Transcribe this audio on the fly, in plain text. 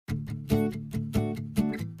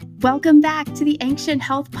Welcome back to the Ancient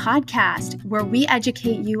Health Podcast, where we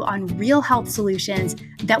educate you on real health solutions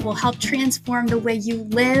that will help transform the way you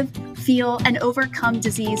live, feel, and overcome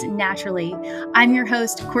disease naturally. I'm your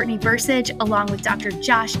host, Courtney Bursage, along with Dr.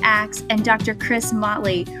 Josh Axe and Dr. Chris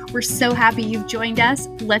Motley. We're so happy you've joined us.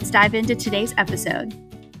 Let's dive into today's episode.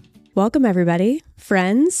 Welcome, everybody.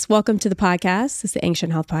 Friends, welcome to the podcast. This is the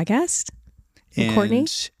Ancient Health Podcast. And Courtney.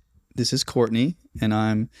 This is Courtney, and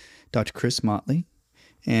I'm Dr. Chris Motley.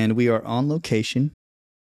 And we are on location.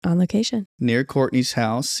 Near Courtney's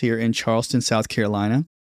house here in Charleston, South Carolina,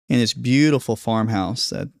 in this beautiful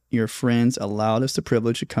farmhouse that your friends allowed us the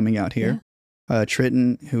privilege of coming out here. Yeah.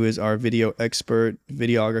 Triton, who is our video expert,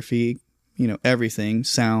 videography, everything,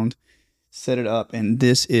 sound, set it up. And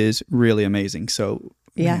this is really amazing. So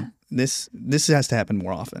man, this has to happen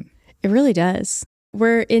more often. It really does.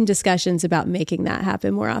 We're in discussions about making that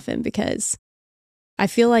happen more often because I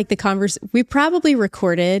feel like we probably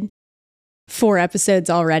recorded 4 episodes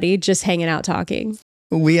already just hanging out talking.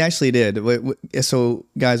 We actually did. So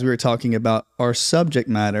guys, we were talking about our subject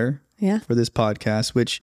matter for this podcast,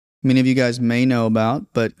 which many of you guys may know about,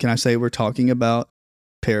 but can I say we're talking about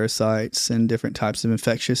parasites and different types of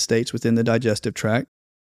infectious states within the digestive tract.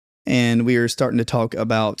 And we are starting to talk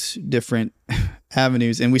about different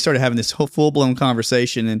avenues, and we started having this whole full-blown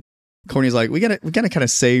conversation, and Courtney's like, we gotta kind of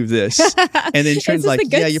save this. And then Trent's like,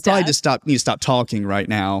 yeah, you probably just need to stop talking right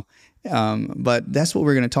now. But that's what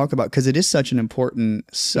we're going to talk about because it is such an important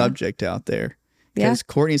subject out there. Because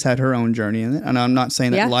Courtney's had her own journey in it. And I'm not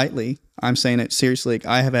saying that lightly. I'm saying it seriously.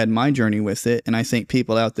 I have had my journey with it. And I think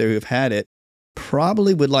people out there who've had it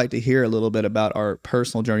probably would like to hear a little bit about our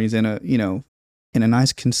personal journeys in a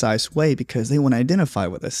nice, concise way because they want to identify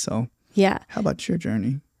with us. So how about your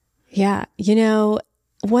journey? Yeah.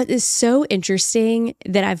 What is so interesting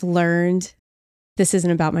that I've learned, this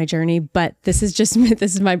isn't about my journey, but this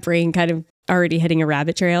is my brain kind of already hitting a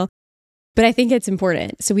rabbit trail, but I think it's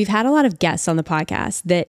important. So we've had a lot of guests on the podcast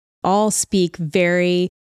that all speak very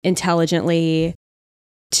intelligently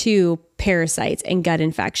to parasites and gut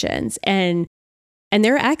infections. And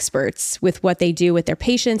they're experts with what they do with their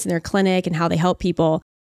patients in their clinic and how they help people.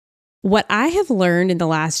 What I have learned in the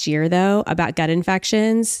last year, though, about gut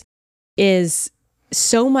infections is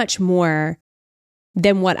so much more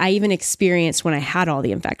than what I even experienced when I had all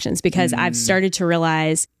the infections, because I've started to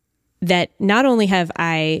realize that not only have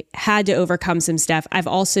I had to overcome some stuff, I've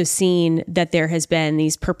also seen that there has been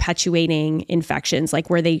these perpetuating infections, like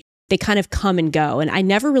where they kind of come and go. And I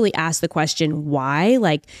never really asked the question why.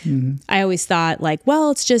 I always thought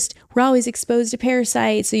it's just, we're always exposed to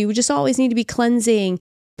parasites, so you would just always need to be cleansing.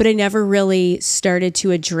 But I never really started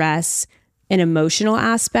to address an emotional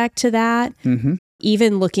aspect to that.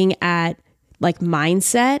 Even looking at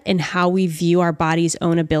mindset and how we view our body's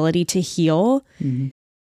own ability to heal.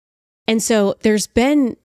 And so there's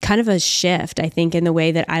been kind of a shift, I think, in the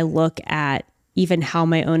way that I look at even how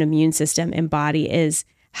my own immune system and body is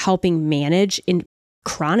helping manage in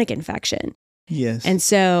chronic infection. Yes. And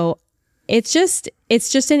so it's just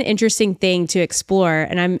an interesting thing to explore.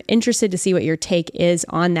 And I'm interested to see what your take is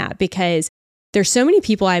on that, because there's so many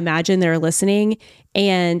people I imagine that are listening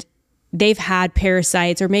and they've had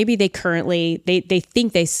parasites, or maybe they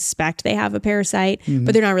think they suspect they have a parasite,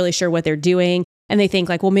 but they're not really sure what they're doing. And they think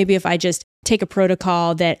maybe if I just take a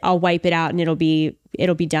protocol that I'll wipe it out and it'll be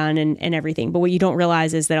done and everything. But what you don't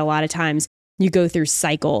realize is that a lot of times you go through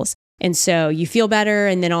cycles. And so you feel better,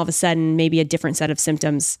 and then all of a sudden maybe a different set of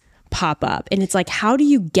symptoms pop up. And it's how do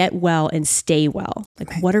you get well and stay well?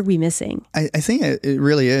 What are we missing? I think it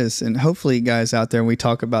really is. And hopefully, guys out there, when we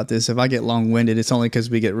talk about this, if I get long-winded, it's only because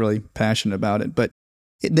we get really passionate about it. But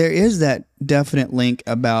there is that definite link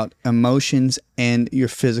about emotions and your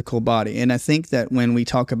physical body. And I think that when we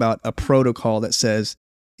talk about a protocol that says,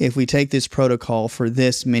 if we take this protocol for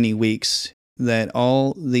this many weeks, that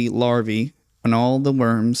all the larvae and all the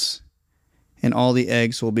worms and all the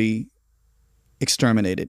eggs will be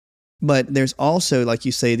exterminated. But there's also, like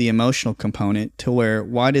you say, the emotional component to where,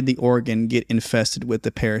 why did the organ get infested with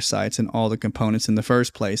the parasites and all the components in the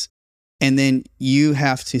first place? And then you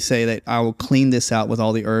have to say that I will clean this out with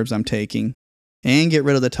all the herbs I'm taking and get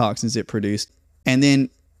rid of the toxins it produced. And then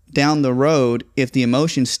down the road, if the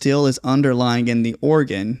emotion still is underlying in the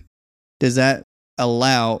organ, does that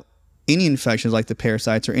allow any infections like the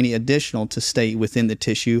parasites or any additional to stay within the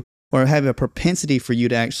tissue, or have a propensity for you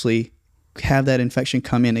to actually have that infection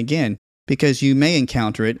come in again? Because you may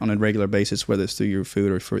encounter it on a regular basis, whether it's through your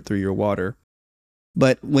food or through your water.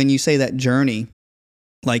 But when you say that journey,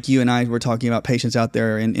 like you and I were talking about patients out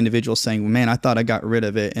there and individuals saying, man, I thought I got rid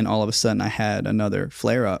of it, and all of a sudden I had another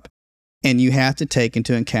flare up. And you have to take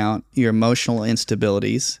into account your emotional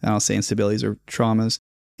instabilities. I'll say instabilities or traumas.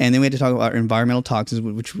 And then we have to talk about environmental toxins,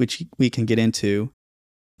 which we can get into.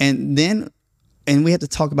 And we have to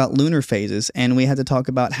talk about lunar phases, and we have to talk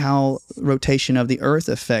about how rotation of the earth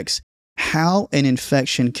affects how an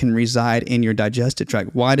infection can reside in your digestive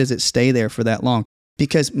tract. Why does it stay there for that long?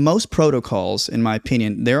 Because most protocols, in my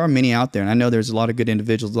opinion, there are many out there, and I know there's a lot of good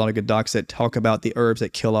individuals, a lot of good docs that talk about the herbs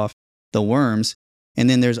that kill off the worms. And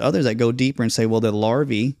then there's others that go deeper and say, well, the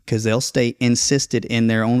larvae, because they'll stay encysted in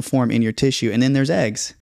their own form in your tissue. And then there's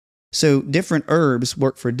eggs. So different herbs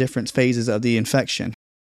work for different phases of the infection.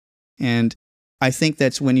 And I think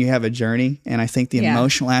that's when you have a journey. And I think the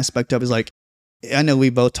emotional aspect of it is like, I know we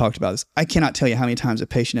both talked about this. I cannot tell you how many times a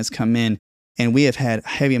patient has come in and we have had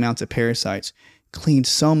heavy amounts of parasites, cleaned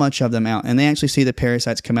so much of them out. And they actually see the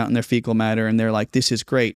parasites come out in their fecal matter and they're like, this is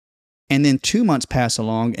great. And then 2 months pass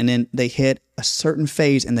along and then they hit a certain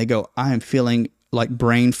phase and they go, I am feeling like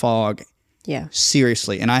brain fog. Yeah.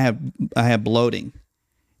 Seriously. And I have bloating.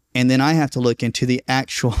 And then I have to look into the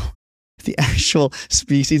actual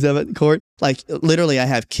species of it, Court. Like literally I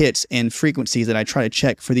have kits and frequencies that I try to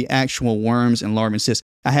check for the actual worms and larvae and cysts.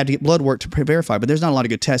 I had to get blood work to verify, but there's not a lot of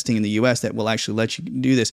good testing in the US that will actually let you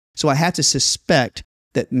do this. So I had to suspect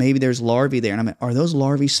that maybe there's larvae there. And I'm like, are those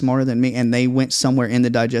larvae smarter than me? And they went somewhere in the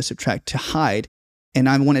digestive tract to hide. And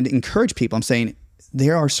I wanted to encourage people. I'm saying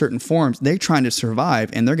there are certain forms, they're trying to survive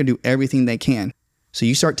and they're going to do everything they can. So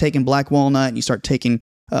you start taking black walnut and you start taking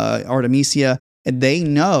Artemisia, and they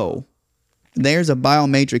know there's a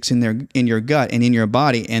biomatrix in your gut and in your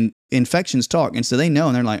body, and infections talk. And so they know,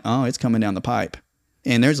 and they're like, oh, it's coming down the pipe.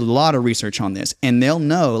 And there's a lot of research on this. And they'll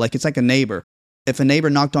know, like it's like a neighbor. If a neighbor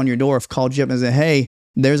knocked on your door, called you up and said, hey,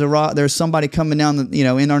 there's somebody coming down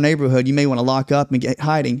in our neighborhood, you may want to lock up and get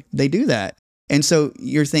hiding. They do that. And so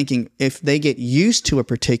you're thinking, if they get used to a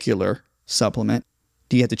particular supplement,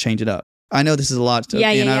 do you have to change it up? I know this is a lot.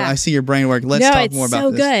 I see your brain work. Let's talk more about this. No,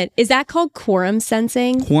 it's so good. Is that called quorum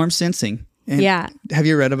sensing? Quorum sensing. And yeah. Have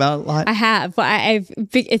you read about it a lot? I have.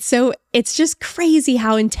 It's just crazy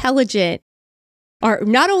how intelligent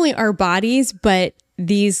not only our bodies, but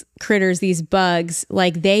these critters, these bugs,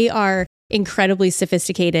 like they are incredibly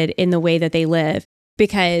sophisticated in the way that they live,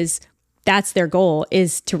 because that's their goal,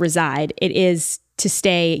 is to reside. It is to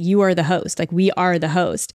stay. You are the host. Like we are the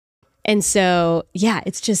host. And so, yeah,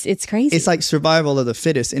 it's crazy. It's like survival of the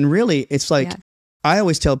fittest. And really, it's like, I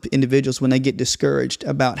always tell individuals when they get discouraged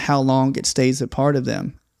about how long it stays a part of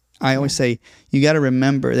them, I always say, you got to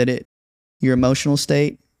remember that your emotional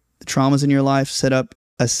state, the traumas in your life set up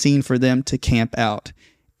a scene for them to camp out.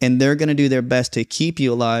 And they're going to do their best to keep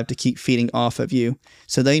you alive, to keep feeding off of you.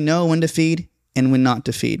 So they know when to feed and when not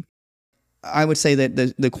to feed. I would say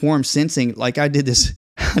that the quorum sensing, like I did this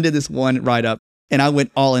one write-up, and I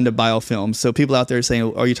went all into biofilms. So people out there are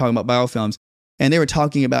saying, are you talking about biofilms? And they were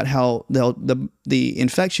talking about how the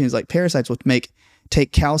infections, like parasites, will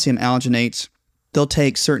take calcium alginates. They'll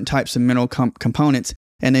take certain types of mineral components,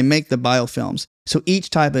 and they make the biofilms. So each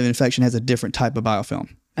type of infection has a different type of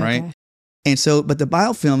biofilm, right? Okay. And so, but the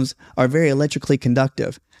biofilms are very electrically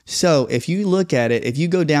conductive. So if you look at it, if you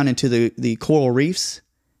go down into the coral reefs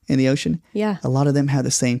in the ocean, a lot of them have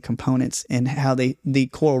the same components and how the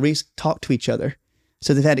coral reefs talk to each other.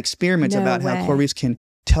 So they've had experiments about how coral reefs can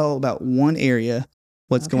tell about one area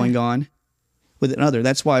what's going on with another.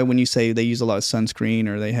 That's why when you say they use a lot of sunscreen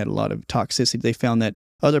or they had a lot of toxicity, they found that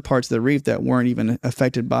other parts of the reef that weren't even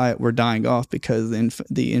affected by it were dying off because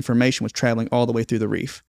the information was traveling all the way through the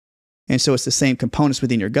reef. And so it's the same components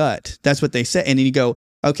within your gut. That's what they said. And then you go,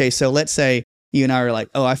 okay, so let's say you and I are like,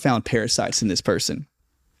 oh, I found parasites in this person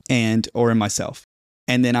or in myself.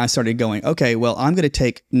 And then I started going, okay, well, I'm going to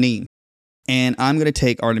take neem and I'm going to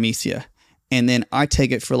take Artemisia. And then I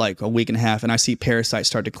take it for like a week and a half and I see parasites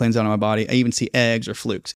start to cleanse out of my body. I even see eggs or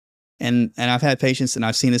flukes. And I've had patients and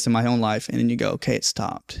I've seen this in my own life. And then you go, okay, it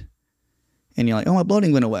stopped. And you're like, oh, my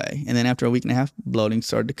bloating went away. And then after a week and a half, bloating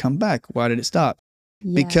started to come back. Why did it stop?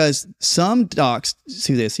 Yeah. Because some docs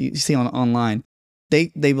see this, you see online, they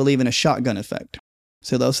believe in a shotgun effect.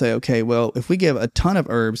 So they'll say, okay, well, if we give a ton of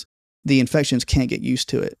herbs, the infections can't get used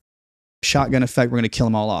to it. Shotgun effect, we're going to kill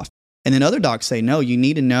them all off. And then other docs say, no, you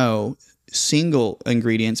need to know single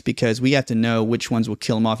ingredients because we have to know which ones will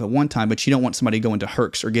kill them off at one time, but you don't want somebody going to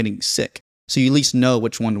herx or getting sick. So you at least know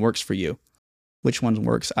which one works for you. Which one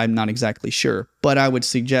works, I'm not exactly sure. But I would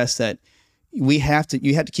suggest that you have to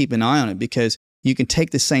keep an eye on it because you can take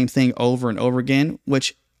the same thing over and over again,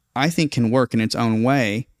 which I think can work in its own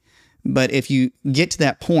way. But if you get to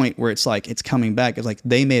that point where it's like it's coming back, it's like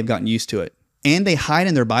they may have gotten used to it. And they hide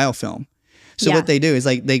in their biofilm. So what they do is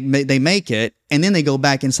like they make it and then they go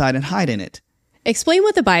back inside and hide in it. Explain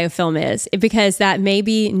what the biofilm is, because that may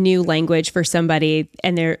be new language for somebody,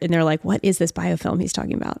 and they're like, "What is this biofilm he's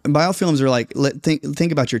talking about?" Biofilms are like,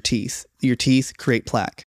 think about your teeth. Your teeth create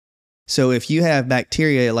plaque. So if you have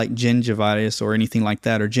bacteria like gingivitis or anything like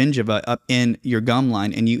that, or gingiva up in your gum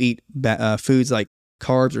line, and you eat foods like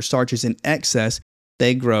carbs or starches in excess,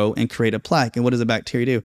 they grow and create a plaque. And what does the bacteria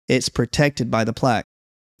do? It's protected by the plaque.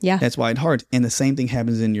 Yeah. That's why it hurts. And the same thing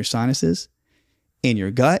happens in your sinuses, in your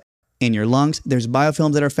gut, in your lungs. There's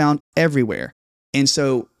biofilms that are found everywhere. And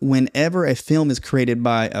so whenever a film is created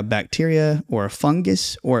by a bacteria or a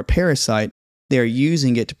fungus or a parasite, they're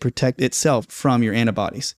using it to protect itself from your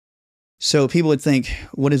antibodies. So people would think,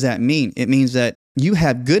 what does that mean? It means that you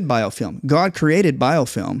have good biofilm. God created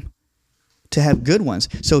biofilm to have good ones.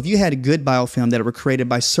 So if you had a good biofilm that were created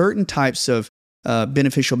by certain types of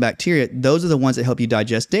beneficial bacteria, those are the ones that help you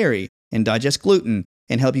digest dairy and digest gluten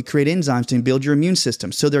and help you create enzymes to build your immune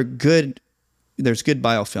system. So they're good. There's good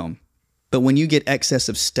biofilm. But when you get excess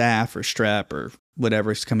of staph or strep or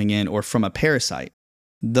whatever is coming in, or from a parasite,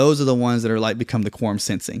 those are the ones that are like become the quorum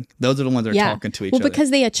sensing. Those are the ones that are talking to each other. Well,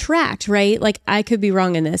 because they attract, right? Like, I could be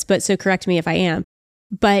wrong in this, but so correct me if I am.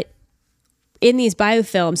 But in these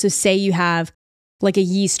biofilms, so say you have like a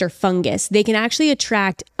yeast or fungus, they can actually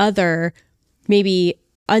attract other maybe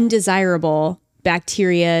undesirable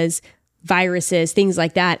bacterias, viruses, things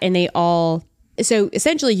like that. And so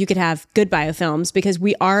essentially you could have good biofilms because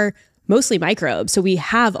we are mostly microbes. So we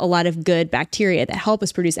have a lot of good bacteria that help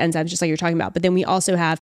us produce enzymes, just like you're talking about. But then we also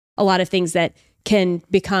have a lot of things that can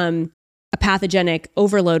become a pathogenic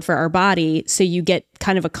overload for our body. So you get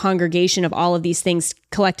kind of a congregation of all of these things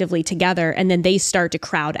collectively together, and then they start to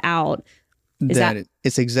crowd out.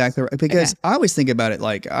 It's exactly right. Because I always think about it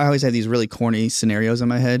like, I always have these really corny scenarios in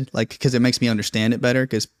my head, like, because it makes me understand it better.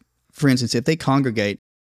 Because, for instance, if they congregate,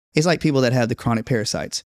 it's like people that have the chronic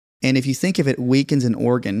parasites. And if you think of it weakens an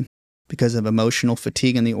organ because of emotional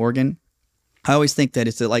fatigue in the organ, I always think that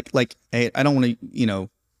it's like hey, I don't want to,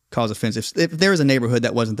 cause offense. If there was a neighborhood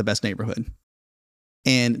that wasn't the best neighborhood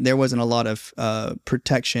and there wasn't a lot of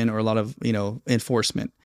protection or a lot of,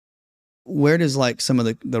 enforcement, where does like some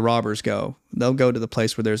of the robbers go? They'll go to the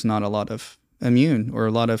place where there's not a lot of immune or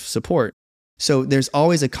a lot of support. So there's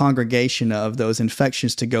always a congregation of those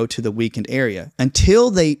infections to go to the weakened area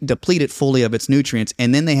until they deplete it fully of its nutrients,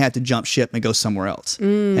 and then they have to jump ship and go somewhere else.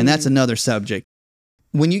 And that's another subject.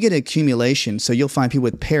 When you get accumulation, so you'll find people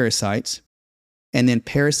with parasites, and then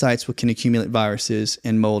parasites can accumulate viruses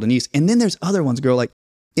and mold and yeast. And then there's other ones, girl, like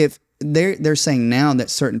if they're saying now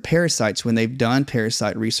that certain parasites, when they've done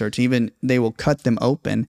parasite research, even they will cut them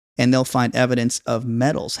open and they'll find evidence of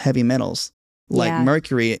metals, heavy metals, like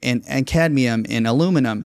mercury and cadmium and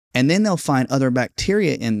aluminum. And then they'll find other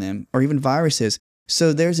bacteria in them or even viruses.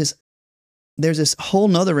 So there's this whole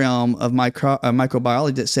nother realm of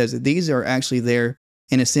microbiology that says that these are actually there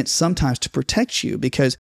in a sense sometimes to protect you,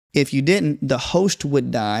 because if you didn't, the host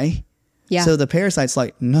would die. Yeah. So the parasite's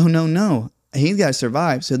like, no, he's got to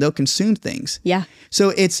survive. So they'll consume things. Yeah.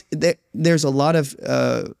 So there's a lot of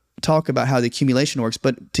talk about how the accumulation works,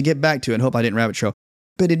 but to get back to it, and hope I didn't rabbit trail,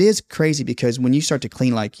 but it is crazy because when you start to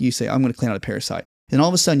clean, like you say, I'm going to clean out a parasite. And all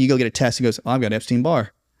of a sudden you go get a test and goes, oh, I've got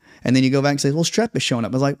Epstein-Barr. And then you go back and say, well, strep is showing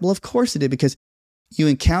up. I was like, well, of course it did, because you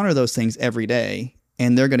encounter those things every day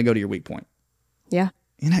and they're going to go to your weak point. Yeah.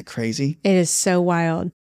 Isn't that crazy? It is so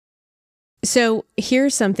wild. So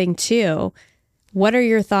here's something too. What are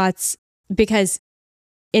your thoughts? Because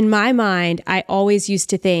in my mind, I always used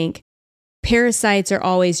to think parasites are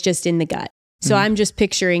always just in the gut. So I'm just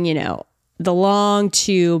picturing, the long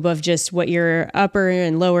tube of just what your upper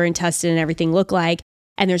and lower intestine and everything look like.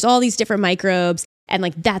 And there's all these different microbes, and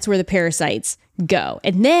like that's where the parasites go.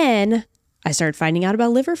 And then I started finding out about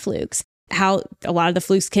liver flukes, how a lot of the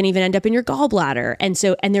flukes can even end up in your gallbladder.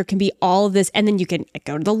 And there can be all of this, and then you can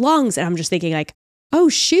go to the lungs. And I'm just thinking like, oh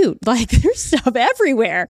shoot, like there's stuff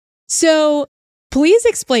everywhere. So please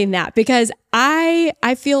explain that, because I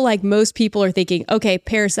feel like most people are thinking, okay,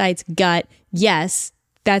 parasites, gut, yes,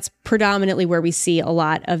 that's predominantly where we see a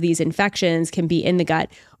lot of these infections can be in the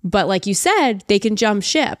gut. But like you said, they can jump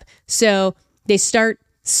ship. So they start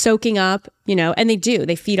soaking up, and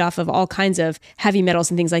they feed off of all kinds of heavy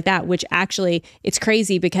metals and things like that, which actually it's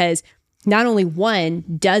crazy because not only one,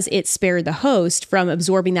 does it spare the host from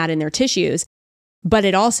absorbing that in their tissues, but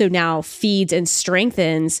it also now feeds and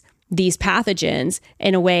strengthens these pathogens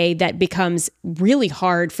in a way that becomes really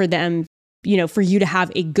hard for them, for you to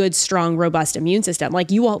have a good, strong, robust immune system. Like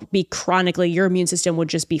you won't be your immune system would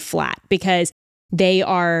just be flat because they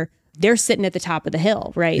are they're sitting at the top of the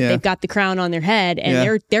hill, right? Yeah. They've got the crown on their head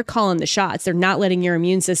and they're calling the shots. They're not letting your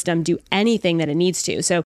immune system do anything that it needs to.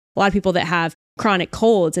 So a lot of people that have chronic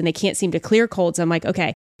colds and they can't seem to clear colds, I'm like,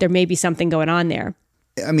 okay, there may be something going on there.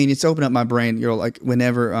 I mean, it's opened up my brain. You're like,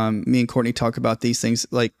 whenever me and Courtney talk about these things,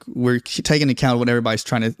 like we're taking account of what everybody's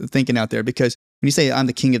thinking out there. Because when you say I'm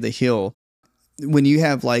the king of the hill, when you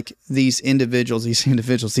have like these individuals,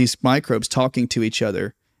 these microbes talking to each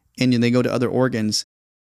other, and they go to other organs,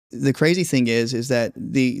 the crazy thing is that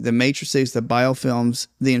the matrices, the biofilms,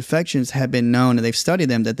 the infections have been known, and they've studied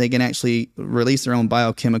them, that they can actually release their own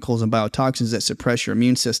biochemicals and biotoxins that suppress your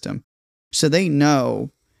immune system. So they know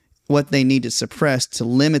what they need to suppress to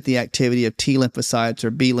limit the activity of T lymphocytes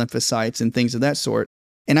or B lymphocytes and things of that sort.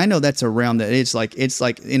 And I know that's a realm that it's like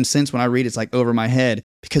in a sense when I read it's like over my head,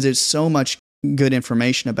 because there's so much good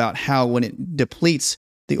information about how when it depletes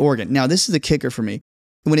the organ. Now, this is the kicker for me.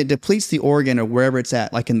 When it depletes the organ or wherever it's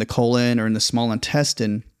at, like in the colon or in the small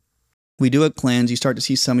intestine, we do a cleanse, you start to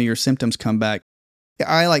see some of your symptoms come back.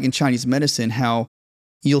 I like in Chinese medicine how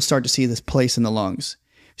you'll start to see this place in the lungs.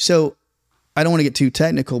 So I don't want to get too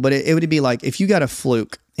technical, but it would be like if you got a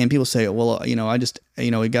fluke and people say, well, I just,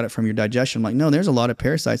 you got it from your digestion. I'm like, no, there's a lot of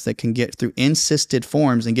parasites that can get through encysted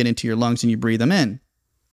forms and get into your lungs and you breathe them in.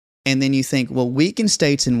 And then you think, well, weakened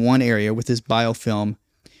states in one area with this biofilm,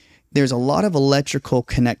 there's a lot of electrical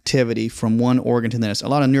connectivity from one organ to the next, a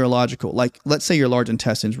lot of neurological, like let's say your large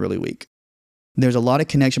intestine is really weak. There's a lot of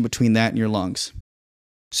connection between that and your lungs.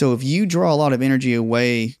 So if you draw a lot of energy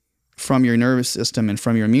away from your nervous system and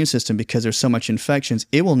from your immune system because there's so much infections,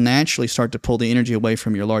 it will naturally start to pull the energy away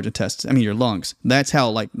from your large intestine, your lungs. That's how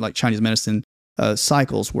like Chinese medicine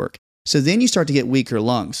cycles work. So then you start to get weaker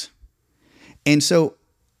lungs. And so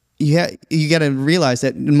you got to realize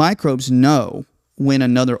that microbes know when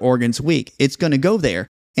another organ's weak. It's going to go there.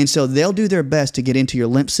 And so they'll do their best to get into your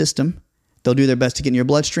lymph system. They'll do their best to get in your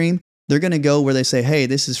bloodstream. They're going to go where they say, hey,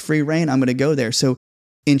 this is free reign. I'm going to go there. So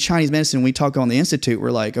in Chinese medicine, we talk on the Institute,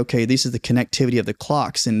 we're like, okay, this is the connectivity of the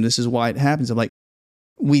clocks and this is why it happens. I'm like,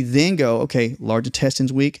 we then go, okay, large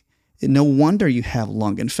intestine's weak. No wonder you have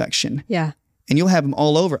lung infection. Yeah. And you'll have them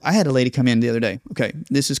all over. I had a lady come in the other day. Okay,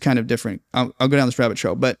 this is kind of different. I'll go down this rabbit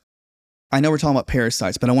trail, but I know we're talking about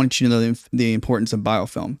parasites, but I wanted you to know the importance of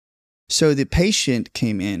biofilm. So the patient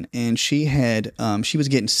came in and she had, she was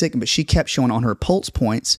getting sick, but she kept showing on her pulse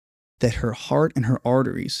points that her heart and her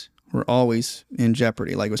arteries were always in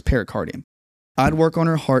jeopardy, like it was pericardium. I'd work on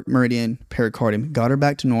her heart meridian, pericardium, got her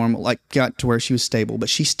back to normal, like got to where she was stable, but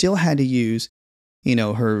she still had to use,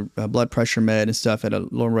 her blood pressure med and stuff at a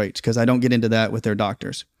low rate, because I don't get into that with their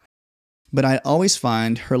doctors. But I always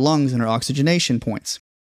find her lungs and her oxygenation points.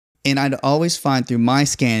 And I'd always find through my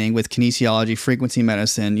scanning with kinesiology, frequency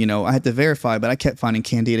medicine, I had to verify, but I kept finding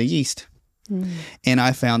candida yeast. And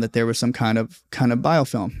I found that there was some kind of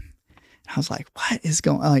biofilm. I was like, what is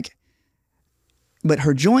going on? But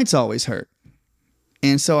her joints always hurt.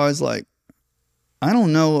 And so I was like, I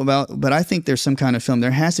don't know but I think there's some kind of film.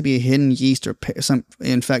 There has to be a hidden yeast or some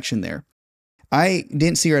infection there. I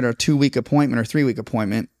didn't see her at our 2-week appointment or 3-week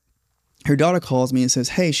appointment. Her daughter calls me and says,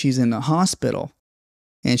 hey, she's in the hospital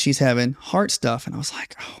and she's having heart stuff. And I was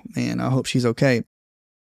like, oh man, I hope she's okay.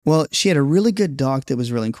 Well, she had a really good doc that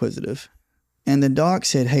was really inquisitive. And the doc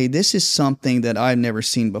said, hey, this is something that I've never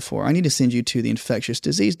seen before. I need to send you to the infectious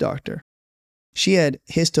disease doctor. She had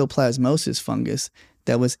histoplasmosis fungus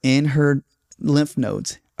that was in her lymph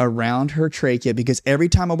nodes around her trachea, because every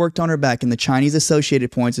time I worked on her back, and the Chinese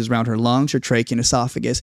associated points is around her lungs, her trachea, and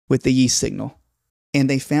esophagus with the yeast signal. And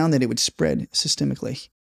they found that it would spread systemically.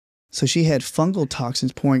 So she had fungal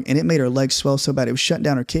toxins pouring, and it made her legs swell so bad it was shutting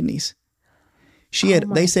down her kidneys.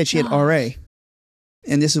 They said she had RA.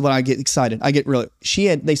 And this is what I get excited.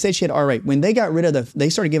 They said she had RA. When they got rid of they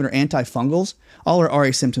started giving her antifungals, all her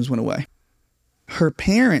RA symptoms went away. Her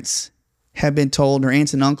parents have been told, her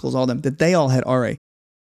aunts and uncles, all them, that they all had RA.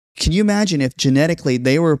 Can you imagine if genetically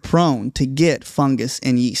they were prone to get fungus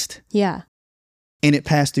and yeast? Yeah. And it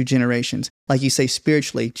passed through generations. Like you say,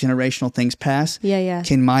 spiritually, generational things pass. Yeah.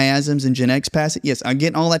 Can miasms and genetics pass it? Yes. I'm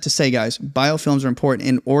getting all that to say, guys, biofilms are important,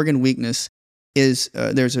 and organ weakness is,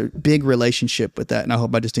 there's a big relationship with that. And I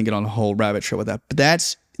hope I just didn't get on a whole rabbit trail with that. But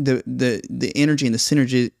that's the energy and the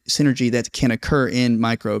synergy that can occur in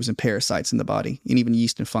microbes and parasites in the body, and even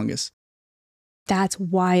yeast and fungus. That's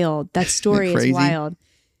wild. That story is wild.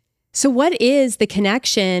 So what is the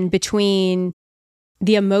connection between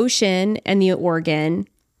the emotion and the organ?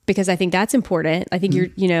 Because I think that's important. I think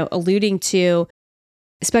you're, alluding to,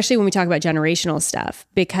 especially when we talk about generational stuff,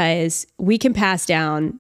 because we can pass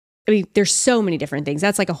down, there's so many different things.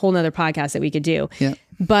 That's like a whole nother podcast that we could do. Yeah.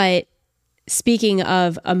 But speaking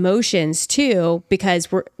of emotions too, because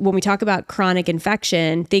when we talk about chronic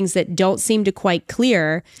infection, things that don't seem to quite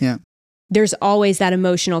clear, there's always that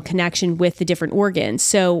emotional connection with the different organs.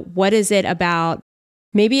 So what is it about?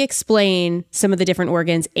 Maybe explain some of the different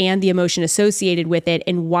organs and the emotion associated with it,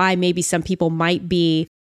 and why maybe some people might be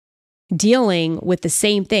dealing with the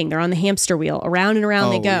same thing. They're on the hamster wheel, around and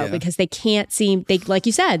around they go, because they can't seem, like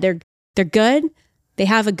you said, they're good. They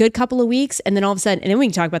have a good couple of weeks, and then all of a sudden, and then we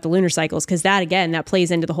can talk about the lunar cycles, because that, again, that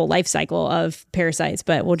plays into the whole life cycle of parasites,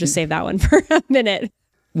 but we'll just save that one for a minute.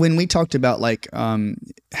 When we talked about like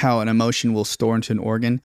how an emotion will store into an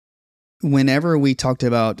organ, whenever we talked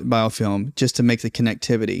about biofilm, just to make the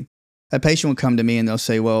connectivity, a patient will come to me and they'll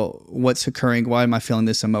say, well, what's occurring? Why am I feeling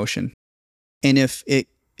this emotion? And if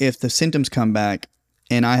the symptoms come back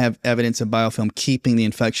and I have evidence of biofilm keeping the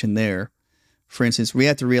infection there, for instance, we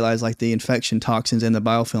have to realize like the infection toxins in the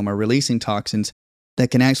biofilm are releasing toxins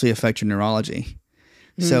that can actually affect your neurology.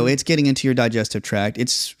 So it's getting into your digestive tract.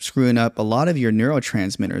 It's screwing up a lot of your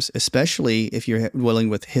neurotransmitters, especially if you're dealing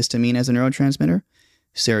with histamine as a neurotransmitter,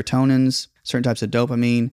 serotonins, certain types of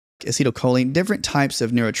dopamine, acetylcholine, different types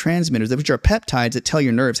of neurotransmitters, which are peptides that tell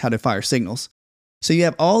your nerves how to fire signals. So you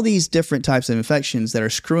have all these different types of infections that are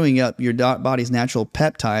screwing up your body's natural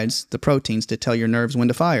peptides, the proteins, to tell your nerves when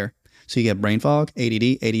to fire. So you get brain fog,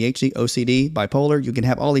 ADD, ADHD, OCD, bipolar. You can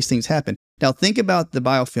have all these things happen. Now think about the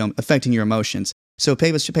biofilm affecting your emotions. So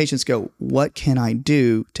patients go, what can I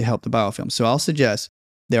do to help the biofilm? So I'll suggest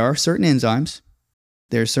there are certain enzymes.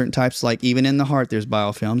 There are certain types, like even in the heart, there's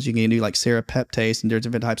biofilms. You can do like serapeptase, and there's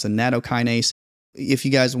different types of nattokinase. If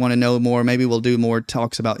you guys want to know more, maybe we'll do more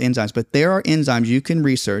talks about enzymes. But there are enzymes you can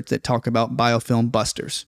research that talk about biofilm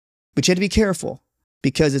busters. But you have to be careful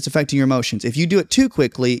because it's affecting your emotions. If you do it too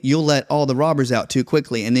quickly, you'll let all the robbers out too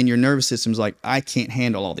quickly. And then your nervous system's like, I can't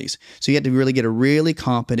handle all these. So you have to really get a really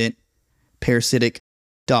competent parasitic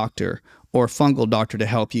doctor or fungal doctor to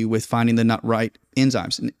help you with finding the right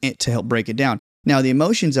enzymes and to help break it down. Now, the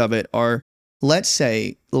emotions of it are, let's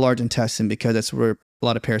say, the large intestine, because that's where a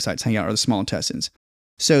lot of parasites hang out, are the small intestines.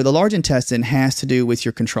 So the large intestine has to do with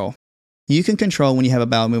your control. You can control when you have a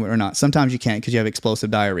bowel movement or not. Sometimes you can't because you have explosive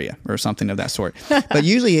diarrhea or something of that sort. But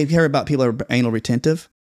usually if you hear about people who are anal retentive,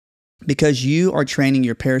 because you are training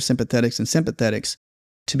your parasympathetics and sympathetics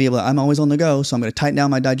to be able to, I'm always on the go, so I'm going to tighten down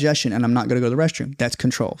my digestion and I'm not going to go to the restroom. That's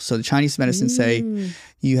control. So the Chinese medicine say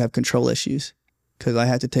you have control issues because I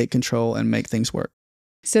have to take control and make things work.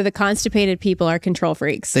 So the constipated people are control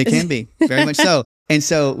freaks. They can be, very much so. And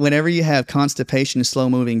so whenever you have constipation and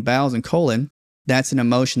slow-moving bowels and colon, that's an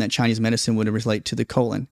emotion that Chinese medicine would relate to the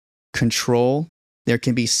colon. Control, there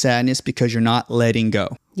can be sadness because you're not letting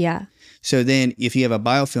go. Yeah. So then if you have a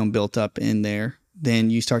biofilm built up in there,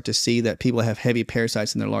 then you start to see that people have heavy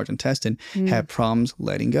parasites in their large intestine have problems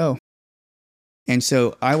letting go. And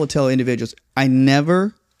so I will tell individuals, I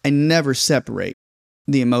never separate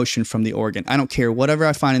the emotion from the organ. I don't care whatever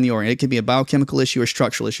I find in the organ. It could be a biochemical issue or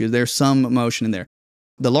structural issue. There's some emotion in there.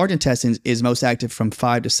 The large intestine is most active from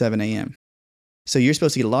 5 to 7 a.m. So you're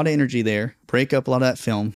supposed to get a lot of energy there, break up a lot of that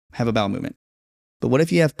film, have a bowel movement. But what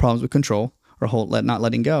if you have problems with control or not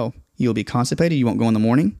letting go? You'll be constipated. You won't go in the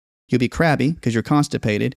morning. You'll be crabby because you're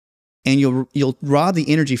constipated, and you'll rob the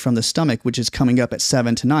energy from the stomach, which is coming up at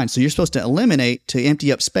 7 to 9. So you're supposed to eliminate to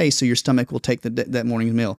empty up space so your stomach will take that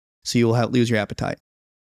morning's meal. So you will lose your appetite.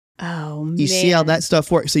 Oh, man. You see how that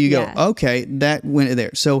stuff works? So you go, okay, that went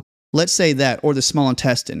there. So let's say that, or the small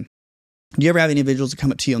intestine. Do you ever have individuals that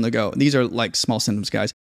come up to you on the go? These are like small symptoms,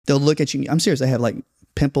 guys. They'll look at you. I'm serious. They have like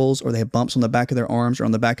pimples or they have bumps on the back of their arms or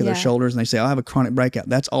on the back of their shoulders. And they say, I'll have a chronic breakout.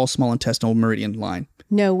 That's all small intestinal meridian line.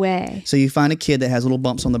 No way. So you find a kid that has little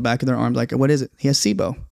bumps on the back of their arms. Like, what is it? He has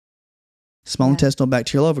SIBO, small intestinal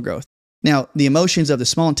bacterial overgrowth. Now, the emotions of the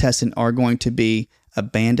small intestine are going to be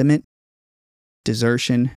abandonment,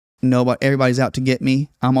 desertion. Everybody's out to get me.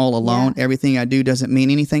 I'm all alone. Everything I do doesn't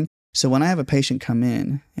mean anything. So when I have a patient come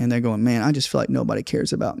in and they're going, man, I just feel like nobody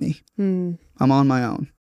cares about me. I'm on my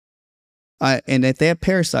own. And if they have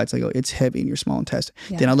parasites, I go, it's heavy in your small intestine.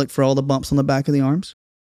 Then I look for all the bumps on the back of the arms.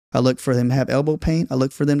 I look for them to have elbow pain. I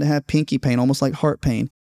look for them to have pinky pain, almost like heart pain.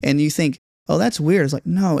 And you think, oh, that's weird. It's like,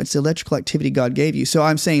 no, it's the electrical activity God gave you. So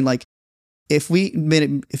I'm saying, like, if we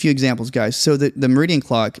made a few examples, guys. So the meridian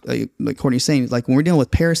clock, like Courtney's saying, like when we're dealing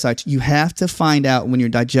with parasites, you have to find out when your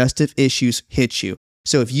digestive issues hit you.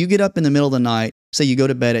 So if you get up in the middle of the night, say you go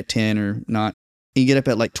to bed at 10 or not, you get up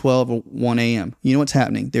at like 12 or 1 a.m., you know what's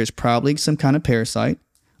happening? There's probably some kind of parasite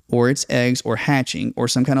or its eggs or hatching or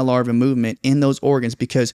some kind of larva movement in those organs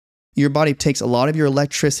because your body takes a lot of your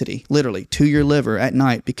electricity, literally, to your liver at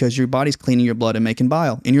night because your body's cleaning your blood and making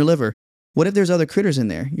bile in your liver. What if there's other critters in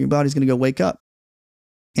there? Your body's going to go wake up.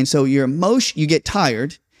 And so your emotion, you get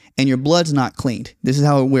tired and your blood's not cleaned. This is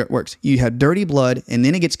how it works. You have dirty blood and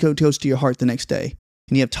then it goes to your heart the next day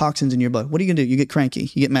and you have toxins in your blood. What are you going to do? You get cranky.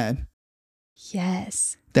 You get mad.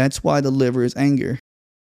 Yes. That's why the liver is anger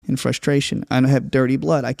and frustration. I have dirty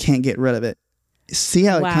blood. I can't get rid of it. See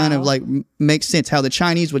how it kind of like makes sense, how the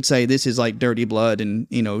Chinese would say this is like dirty blood and,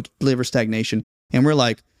 you know, liver stagnation. And we're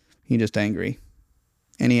like, he's just angry.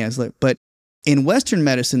 And he has liver. But in Western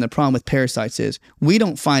medicine, the problem with parasites is we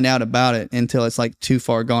don't find out about it until it's like too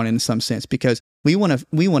far gone in some sense, because we want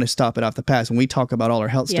to stop it off the path. When we talk about all our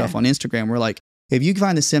health stuff on Instagram, we're like, if you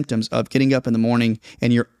find the symptoms of getting up in the morning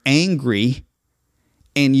and you're angry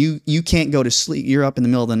and you can't go to sleep, you're up in the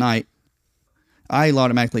middle of the night, I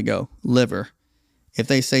automatically go liver. If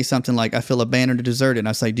they say something like, I feel abandoned or deserted,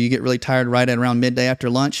 I say, do you get really tired right at around midday after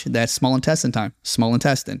lunch? That's small intestine time. Small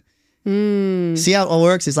intestine. See how it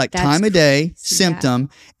works? It's like time of day, symptom,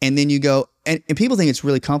 and then you go, and people think it's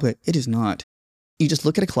really complicated. It is not. You just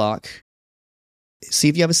look at a clock, see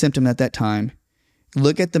if you have a symptom at that time,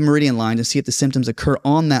 look at the meridian lines and see if the symptoms occur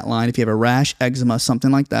on that line, if you have a rash, eczema,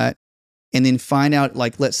 something like that, and then find out,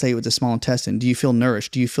 like, let's say with the small intestine, do you feel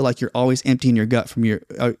nourished? Do you feel like you're always emptying your gut from your,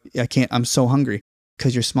 I'm so hungry?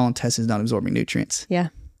 Because your small intestine is not absorbing nutrients. Yeah.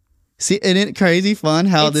 See, isn't it crazy fun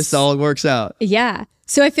how this all works out? Yeah.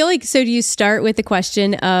 So I feel like, so do you start with the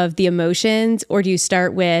question of the emotions, or do you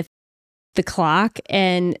start with the clock?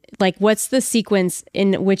 And like, what's the sequence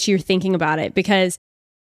in which you're thinking about it? Because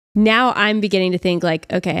now I'm beginning to think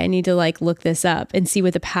like, okay, I need to like look this up and see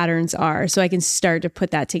what the patterns are so I can start to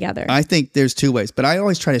put that together. I think there's two ways, but I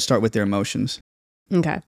always try to start with their emotions.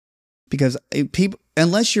 Okay. Because people,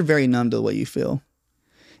 unless you're very numb to the way you feel,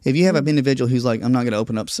 if you have an individual who's like, I'm not going to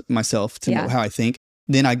open up myself to know how I think,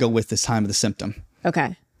 then I go with this time of the symptom.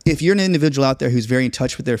 Okay. If you're an individual out there who's very in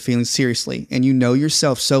touch with their feelings seriously, and you know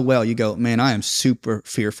yourself so well, you go, man, I am super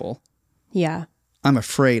fearful. Yeah. I'm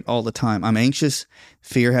afraid all the time. I'm anxious.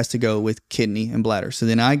 Fear has to go with kidney and bladder. So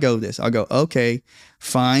then I'll go, okay,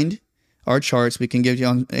 find our charts. We can give you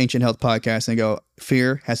on Ancient Health Podcast and go,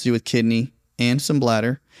 fear has to do with kidney and some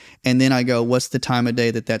bladder. And then I go, what's the time of day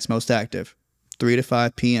that's most active? 3 to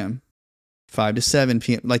 5 p.m., 5 to 7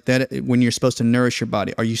 p.m., like that, when you're supposed to nourish your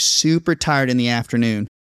body. Are you super tired in the afternoon?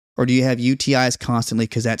 Or do you have UTIs constantly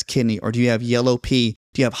because that's kidney? Or do you have yellow pee?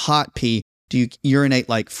 Do you have hot pee? Do you urinate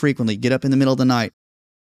like frequently? Get up in the middle of the night.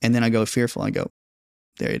 And then I go fearful. I go,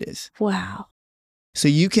 there it is. Wow. So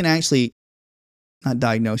you can actually not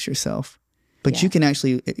diagnose yourself, but you can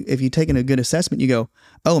actually, if you've taken a good assessment, you go,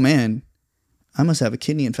 oh man, I must have a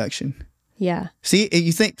kidney infection. Yeah. See,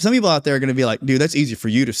 you think some people out there are going to be like, dude, that's easy for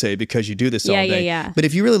you to say because you do this all day. Yeah. But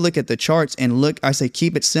if you really look at the charts and look, I say,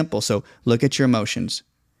 keep it simple. So look at your emotions.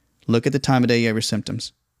 Look at the time of day you have your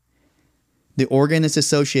symptoms. The organ it's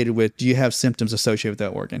associated with, do you have symptoms associated with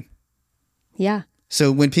that organ? Yeah.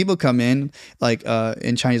 So when people come in, like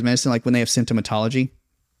in Chinese medicine, like when they have symptomatology,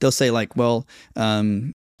 they'll say like, well,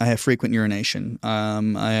 I have frequent urination.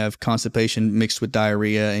 I have constipation mixed with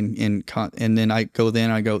diarrhea, and then I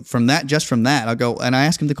go from that, I'll go and I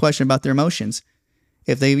ask them the question about their emotions.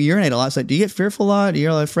 If they urinate a lot, it's like, do you get fearful a lot? Are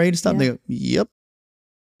you afraid of stuff? They go, yep.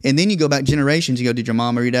 And then you go back generations, you go, did your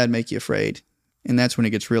mom or your dad make you afraid? And that's when it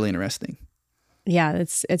gets really interesting. Yeah,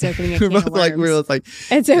 it's opening a can of worms.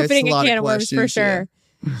 It's opening a can of worms for sure.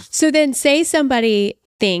 Yeah. So then say somebody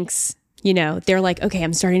thinks, you know, they're like, okay,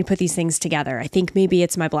 I'm starting to put these things together. I think maybe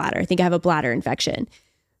it's my bladder. I think I have a bladder infection.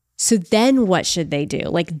 So then what should they do?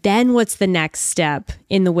 Like, then what's the next step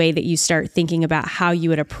in the way that you start thinking about how you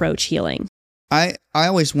would approach healing? I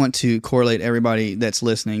always want to correlate everybody that's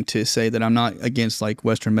listening to say that I'm not against like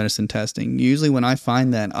Western medicine testing. Usually when I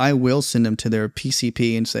find that, I will send them to their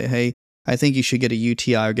PCP and say, hey, I think you should get a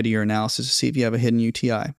UTI or get a urinalysis to see if you have a hidden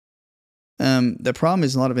UTI. The problem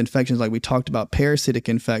is a lot of infections, like we talked about, parasitic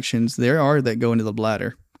infections, there are that go into the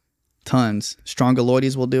bladder. Tons.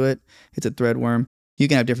 Strongyloides will do it. It's a threadworm. You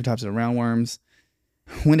can have different types of roundworms.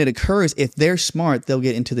 When it occurs, if they're smart, they'll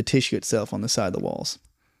get into the tissue itself on the side of the walls.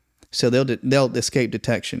 So they'll escape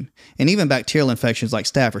detection. And even bacterial infections like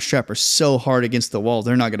staph or strep are so hard against the walls,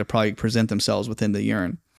 they're not going to probably present themselves within the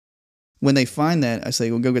urine. When they find that, I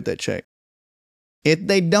say, well, go get that checked. If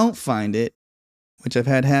they don't find it, which I've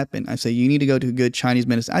had happen, I say, you need to go to a good Chinese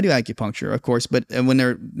medicine. I do acupuncture, of course, but when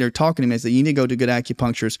they're talking to me, I say, you need to go to a good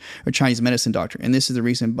acupuncturist or Chinese medicine doctor. And this is the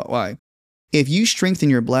reason why. If you strengthen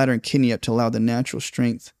your bladder and kidney up to allow the natural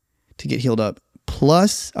strength to get healed up,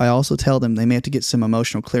 plus I also tell them they may have to get some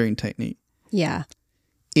emotional clearing technique. Yeah.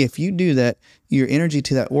 If you do that, your energy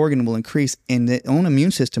to that organ will increase and the own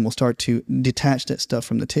immune system will start to detach that stuff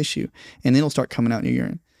from the tissue and it'll start coming out in your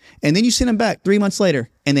urine. And then you send them back 3 months later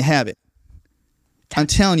and they have it. I'm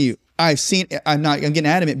telling you, I'm getting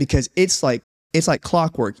adamant because it's like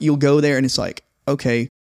clockwork. You'll go there and it's like, okay,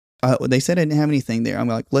 they said I didn't have anything there. I'm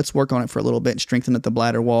like, let's work on it for a little bit and strengthen at the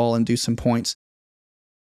bladder wall and do some points.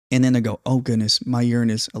 And then they go, oh goodness, my urine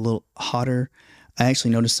is a little hotter. I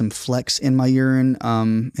actually noticed some flecks in my urine.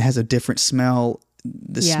 It has a different smell.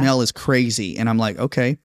 The smell is crazy. And I'm like,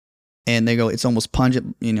 okay. And they go, it's almost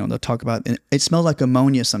pungent. They'll talk about it smells like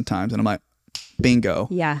ammonia sometimes. And I'm like, bingo.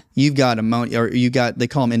 Yeah. You've got ammonia, or they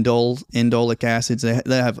call them indolic acids. They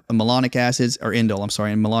have malonic acids, or and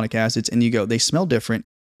malonic acids. And you go, they smell different.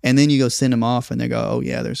 And then you go send them off and they go, oh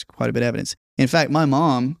yeah, there's quite a bit of evidence. In fact, my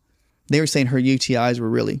mom, they were saying her UTIs were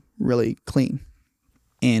really, really clean.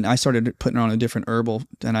 And I started putting her on a different herbal,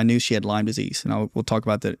 and I knew she had Lyme disease. And we'll talk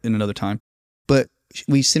about that in another time. But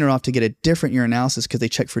we sent her off to get a different urinalysis because they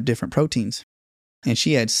check for different proteins. And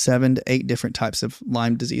she had 7 to 8 different types of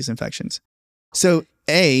Lyme disease infections. So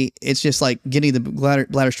it's just like getting the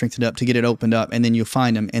bladder strengthened up to get it opened up, and then you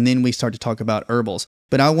find them. And then we start to talk about herbals.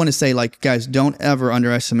 But I want to say, guys, don't ever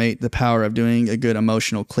underestimate the power of doing a good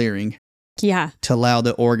emotional clearing. Yeah. To allow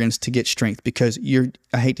the organs to get strength, because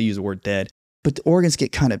I hate to use the word dead, but the organs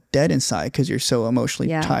get kind of dead inside because you're so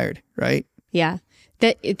emotionally tired, right? Yeah.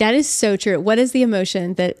 That is so true. What is the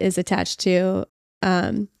emotion that is attached to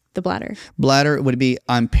the bladder? Bladder would be,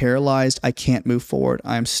 I'm paralyzed. I can't move forward.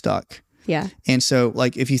 I'm stuck. Yeah. And so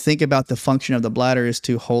if you think about the function of the bladder is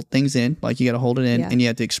to hold things in, you got to hold it in and you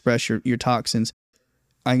have to express your toxins.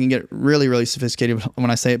 I can get really, really sophisticated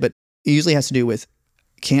when I say it, but it usually has to do with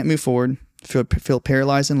can't move forward, feel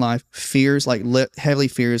paralyzed in life, fears, heavily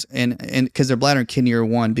fears, and because their bladder and kidney are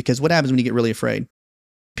one. Because what happens when you get really afraid?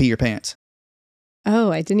 Pee your pants.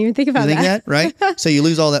 Oh, I didn't even think about that. Right? So you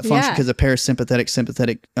lose all that function because of parasympathetic,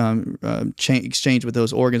 sympathetic exchange with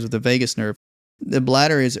those organs with the vagus nerve. The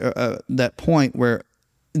bladder is that point where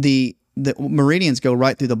the meridians go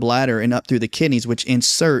right through the bladder and up through the kidneys, which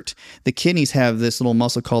insert. The kidneys have this little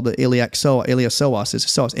muscle called the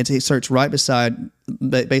iliopsoas. It inserts right beside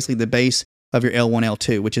basically the base of your L1,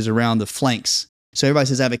 L2, which is around the flanks. So everybody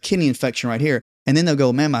says, I have a kidney infection right here. And then they'll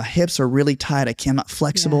go, man, my hips are really tight. I'm not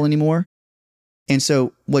flexible anymore. And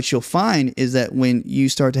so what you'll find is that when you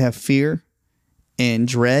start to have fear and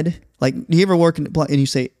dread, do you ever work and you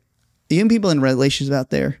say, even people in relationships out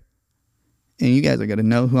there, and you guys are going to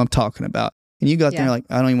know who I'm talking about. And you go out there and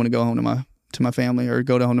I don't even want to go home to my family or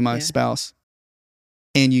go home to my spouse.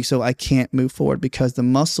 And I can't move forward because the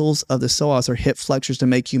muscles of the psoas are hip flexors to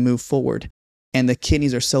make you move forward. And the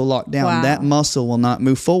kidneys are so locked down. Wow. That muscle will not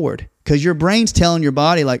move forward because your brain's telling your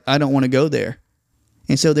body, I don't want to go there.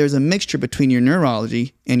 And so there's a mixture between your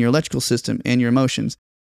neurology and your electrical system and your emotions.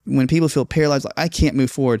 When people feel paralyzed, I can't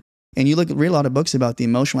move forward. And you read a lot of books about the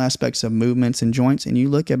emotional aspects of movements and joints, and you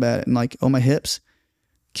look at it and my hips,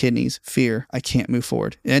 kidneys, fear, I can't move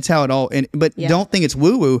forward. And that's how it all, but don't think it's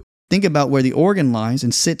woo-woo. Think about where the organ lies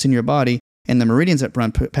and sits in your body and the meridians that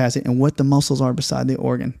run past it and what the muscles are beside the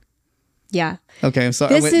organ. Yeah. Okay, I'm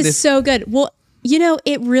sorry. This is so good. Well,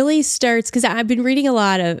 it really starts, because I've been reading a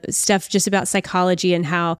lot of stuff just about psychology and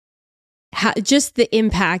how just the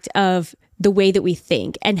impact of the way that we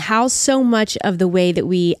think and how so much of the way that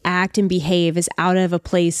we act and behave is out of a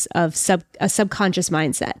place of a subconscious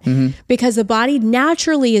mindset. Mm-hmm. Because the body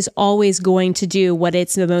naturally is always going to do what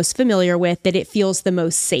it's the most familiar with, that it feels the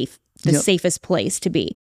most safe, the safest place to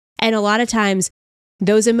be. And a lot of times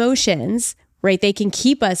those emotions, right, they can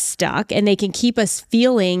keep us stuck and they can keep us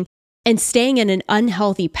feeling and staying in an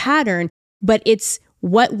unhealthy pattern, but it's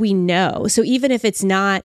what we know. So even if it's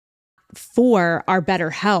not for our better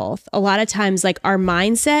health, a lot of times our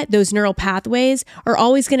mindset, those neural pathways are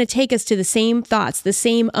always going to take us to the same thoughts, the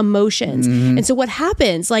same emotions. Mm-hmm. And so what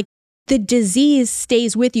happens, the disease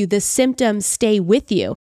stays with you, the symptoms stay with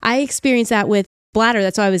you. I experienced that with bladder.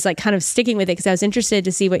 That's why I was kind of sticking with it, because I was interested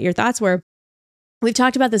to see what your thoughts were. We've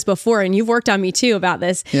talked about this before, and you've worked on me too about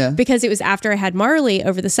this, because it was after I had Marley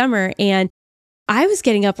over the summer, and I was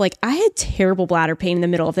getting up, I had terrible bladder pain in the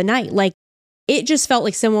middle of the night. It just felt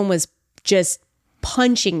like someone was just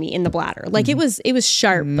punching me in the bladder. It was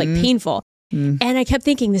sharp, painful. Mm. And I kept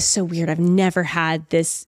thinking, this is so weird. I've never had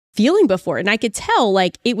this feeling before. And I could tell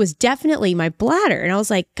it was definitely my bladder. And I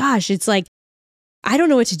was like, gosh, it's I don't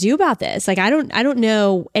know what to do about this. I don't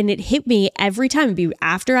know. And it hit me every time. It'd be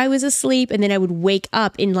after I was asleep, and then I would wake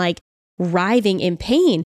up in writhing in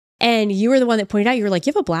pain. And you were the one that pointed out, you were like,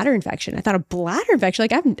 you have a bladder infection. I thought, a bladder infection?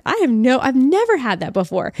 I've never had that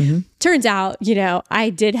before. Mm-hmm. Turns out,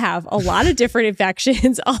 I did have a lot of different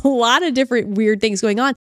infections, a lot of different weird things going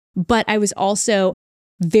on. But I was also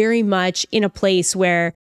very much in a place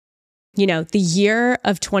where the year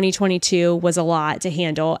of 2022 was a lot to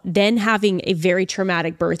handle. Then having a very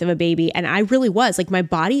traumatic birth of a baby. And I really was like, my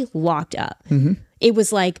body locked up. It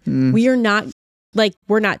was like, we're not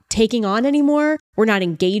taking on anymore. We're not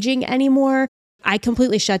engaging anymore. I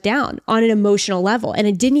completely shut down on an emotional level. And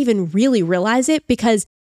I didn't even really realize it because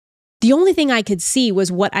the only thing I could see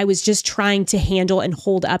was what I was just trying to handle and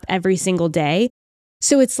hold up every single day.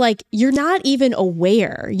 So it's like, you're not even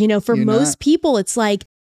aware, for most people, it's like,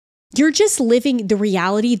 you're just living the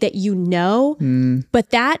reality that but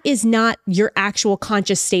that is not your actual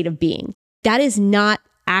conscious state of being. That is not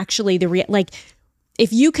actually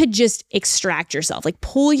if you could just extract yourself, like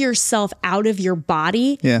pull yourself out of your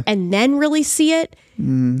body and then really see it,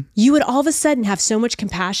 you would all of a sudden have so much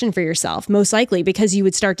compassion for yourself, most likely, because you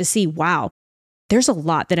would start to see, wow, there's a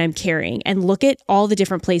lot that I'm carrying, and look at all the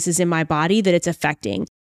different places in my body that it's affecting.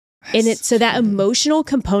 And so that emotional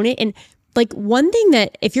component, and like one thing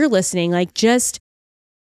that if you're listening, this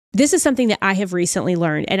is something that I have recently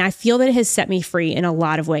learned, and I feel that it has set me free in a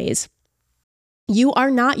lot of ways. You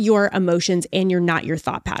are not your emotions and you're not your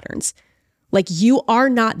thought patterns. Like you are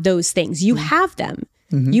not those things. You have them.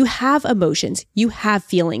 You have emotions, you have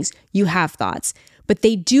feelings, you have thoughts, but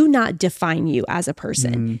they do not define you as a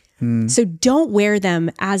person. So don't wear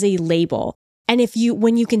them as a label. And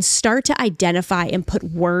when you can start to identify and put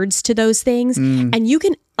words to those things, and you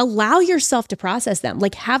can allow yourself to process them,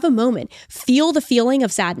 like have a moment, feel the feeling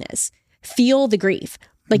of sadness, feel the grief.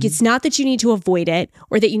 Like it's not that you need to avoid it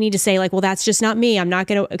or that you need to say like, well, that's just not me. I'm not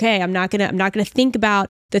going to think about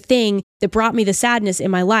the thing that brought me the sadness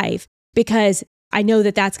in my life because I know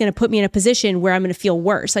that that's going to put me in a position where I'm going to feel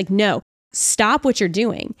worse. Like, no, stop what you're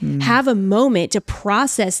doing. Have a moment to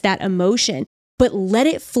process that emotion, but let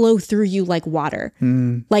it flow through you like water.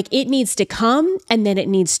 Like it needs to come and then it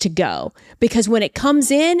needs to go. Because when it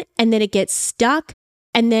comes in and then it gets stuck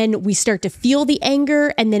and then we start to feel the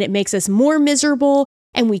anger and then it makes us more miserable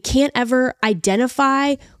and we can't ever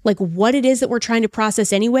identify like what it is that we're trying to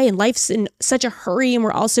process anyway. And life's in such a hurry and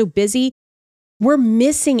we're all so busy. We're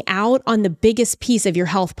missing out on the biggest piece of your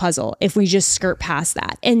health puzzle if we just skirt past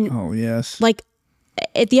that. And like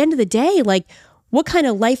at the end of the day, like what kind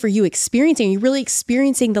of life are you experiencing? Are you really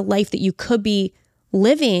experiencing the life that you could be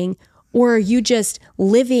living? Or are you just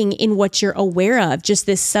living in what you're aware of, just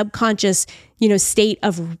this subconscious, state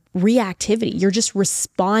of reactivity? You're just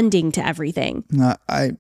responding to everything.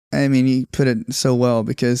 I mean, you put it so well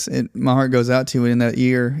because my heart goes out to you in that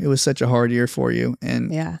year. It was such a hard year for you.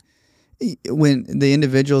 And when the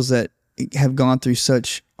individuals that have gone through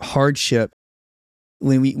such hardship,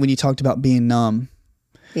 when you talked about being numb,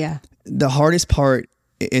 the hardest part,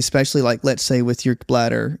 especially like, let's say with your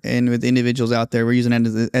bladder and with individuals out there, we're using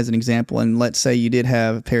it as an example. And let's say you did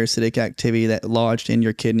have parasitic activity that lodged in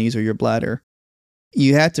your kidneys or your bladder.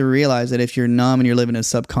 You have to realize that if you're numb and you're living in a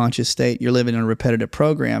subconscious state, you're living in a repetitive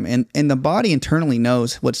program, and the body internally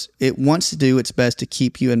knows it wants to do its best to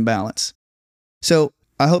keep you in balance. So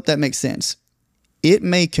I hope that makes sense. It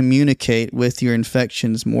may communicate with your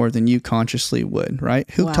infections more than you consciously would, right?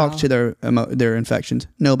 Who talks to their infections?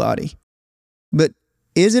 Nobody. But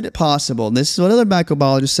is it possible, this is what other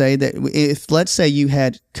microbiologists say, that if, let's say you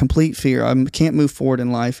had complete fear, I can't move forward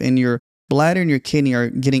in life, and your bladder and your kidney are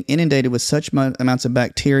getting inundated with such amounts of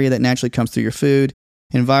bacteria that naturally comes through your food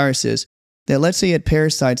and viruses, that let's say you had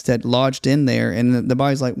parasites that lodged in there, and the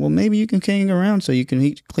body's like, well, maybe you can hang around so you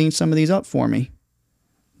can clean some of these up for me.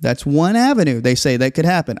 That's one avenue they say that could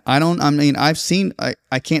happen. I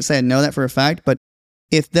can't say I know that for a fact, but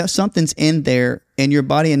if something's in there and your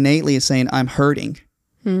body innately is saying, I'm hurting,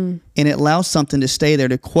 and it allows something to stay there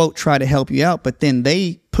to, quote, try to help you out, but then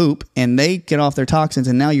they poop and they get off their toxins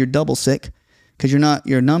and now you're double sick because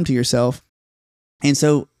you're numb to yourself. And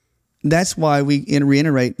so that's why we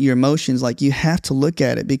reiterate your emotions. Like you have to look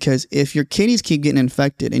at it, because if your kidneys keep getting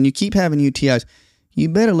infected and you keep having UTIs, you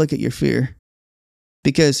better look at your fear.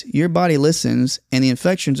 Because your body listens and the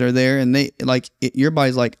infections are there and your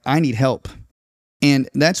body's like, I need help. And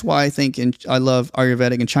that's why I think, and I love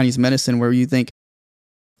Ayurvedic and Chinese medicine, where you think,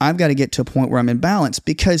 I've got to get to a point where I'm in balance,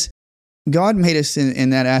 because God made us in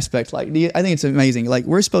that aspect. Like, I think it's amazing. Like,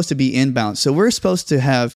 we're supposed to be in balance. So we're supposed to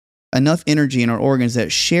have enough energy in our organs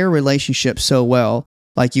that share relationships so well,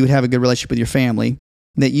 like you would have a good relationship with your family,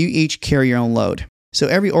 that you each carry your own load. So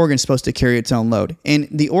every organ is supposed to carry its own load. And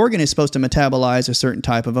the organ is supposed to metabolize a certain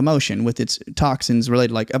type of emotion with its toxins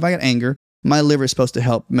related. Like if I got anger, my liver is supposed to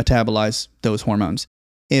help metabolize those hormones.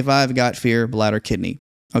 If I've got fear, bladder, kidney.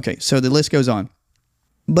 Okay, so the list goes on.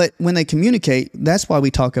 But when they communicate, that's why we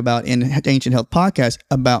talk about in Ancient Health Podcast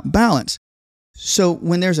about balance. So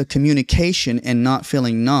when there's a communication and not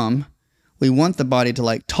feeling numb, We want the body to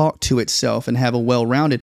like talk to itself and have a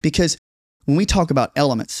well-rounded, because when we talk about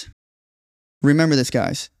elements, remember this,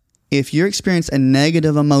 guys. If you experience a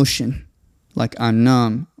negative emotion, like I'm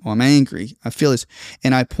numb or I'm angry, I feel this,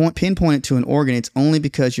 and I pinpoint it to an organ, it's only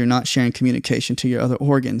because you're not sharing communication to your other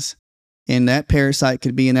organs. And that parasite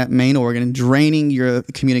could be in that main organ, draining your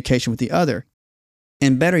communication with the other.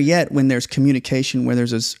 And better yet, when there's communication, where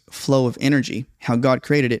there's this flow of energy, how God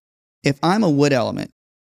created it. If I'm a wood element,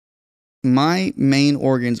 my main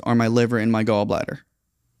organs are my liver and my gallbladder.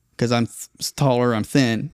 Because I'm taller, I'm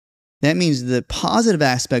thin. That means the positive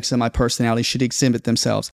aspects of my personality should exhibit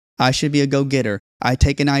themselves. I should be a go-getter. I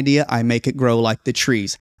take an idea, I make it grow like the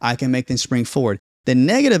trees. I can make them spring forward. The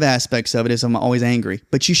negative aspects of it is I'm always angry.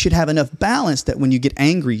 But you should have enough balance that when you get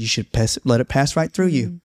angry, you should let it pass right through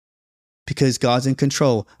you. Because God's in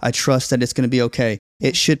control. I trust that it's going to be okay.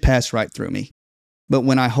 It should pass right through me. But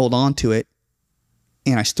when I hold on to it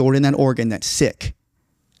and I store it in that organ that's sick,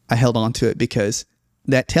 I held on to it because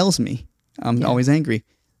that tells me I'm always angry.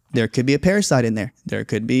 There could be a parasite in there. There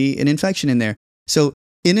could be an infection in there. So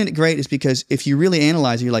isn't it great? Is because if you really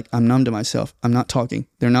analyze it, you're like, I'm numb to myself. I'm not talking.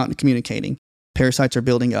 They're not communicating. Parasites are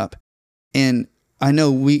building up. And I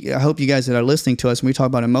hope you guys that are listening to us, when we talk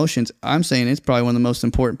about emotions, I'm saying it's probably one of the most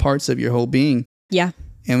important parts of your whole being. Yeah.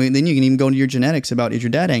 And then you can even go into your genetics about, is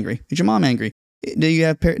your dad angry? Is your mom angry?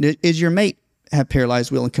 Is your mate have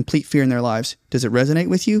paralyzed will and complete fear in their lives? Does it resonate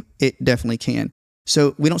with you? It definitely can.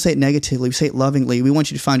 So we don't say it negatively. We say it lovingly. We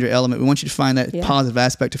want you to find your element. We want you to find that positive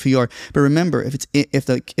aspect of who you are. But remember, if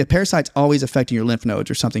the parasite's always affecting your lymph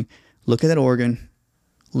nodes or something, look at that organ,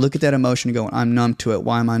 look at that emotion and go, I'm numb to it.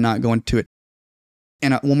 Why am I not going to it?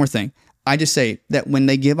 And one more thing. I just say that when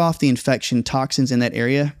they give off the infection toxins in that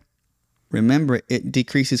area, remember, it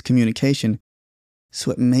decreases communication. So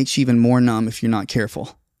it makes you even more numb if you're not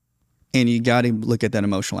careful. And you got to look at that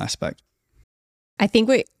emotional aspect. I think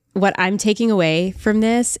what I'm taking away from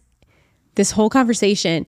this whole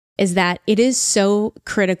conversation, is that it is so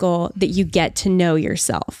critical that you get to know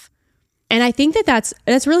yourself. And I think that's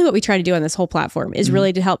really what we try to do on this whole platform, is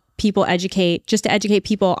really to help people educate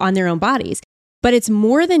people on their own bodies. But it's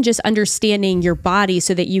more than just understanding your body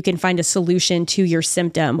so that you can find a solution to your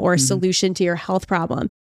symptom or a solution to your health problem.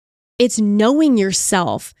 It's knowing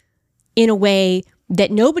yourself in a way that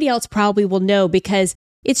nobody else probably will know, because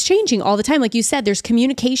it's changing all the time. Like you said, there's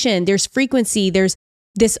communication, there's frequency, there's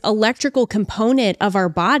this electrical component of our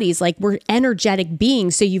bodies. Like, we're energetic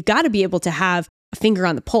beings. So you've got to be able to have a finger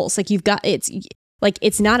on the pulse. Like,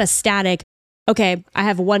 it's not a static, okay, I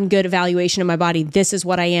have one good evaluation of my body. This is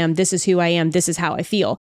what I am. This is who I am. This is how I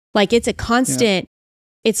feel. Like, it's a constant,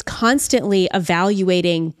 it's constantly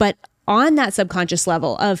evaluating, but on that subconscious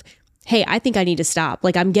level of, hey, I think I need to stop.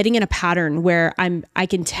 Like, I'm getting in a pattern where I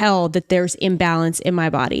can tell that there's imbalance in my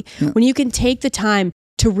body. When you can take the time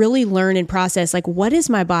to really learn and process, like, what is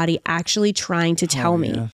my body actually trying to tell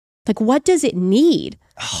me? Like, what does it need?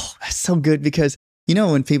 Oh, that's so good, because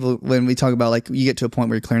when we talk about, like, you get to a point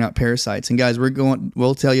where you're clearing out parasites, and guys,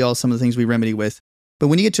 we'll tell you all some of the things we remedy with. But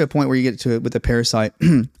when you get to a point where you get to it with a parasite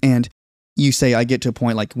and you say, I get to a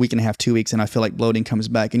point like week and a half, 2 weeks, and I feel like bloating comes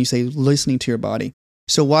back, and you say, listening to your body.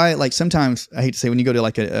 So why, like, sometimes, I hate to say, when you go to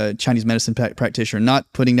like a Chinese medicine practitioner,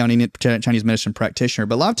 not putting down any Chinese medicine practitioner,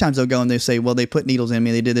 but a lot of times they'll go and they say, well, they put needles in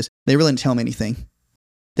me, they did this. They really didn't tell me anything.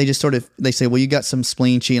 They just they say, well, you got some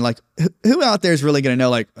spleen chi. And like, who out there is really going to know,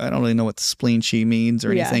 like, I don't really know what the spleen chi means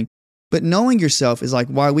or anything. But knowing yourself is like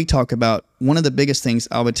why we talk about, one of the biggest things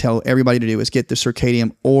I would tell everybody to do is get the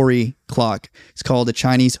circadian Ori clock. It's called the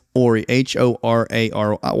Chinese Ori,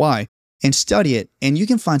 Horary, and study it. And you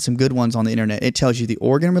can find some good ones on the internet. It tells you the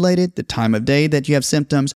organ related, the time of day that you have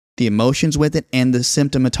symptoms, the emotions with it, and the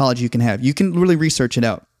symptomatology you can have. You can really research it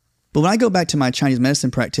out. But when I go back to my Chinese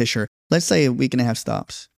medicine practitioner, let's say a week and a half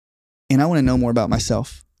stops, and I want to know more about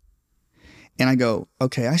myself. And I go,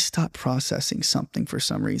 okay, I stopped processing something for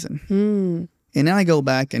some reason. And then I go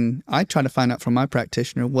back and I try to find out from my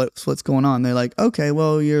practitioner what's going on. They're like, okay,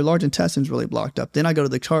 well, your large intestine's really blocked up. Then I go to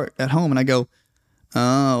the chart at home and I go,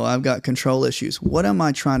 oh, I've got control issues. What am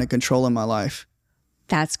I trying to control in my life?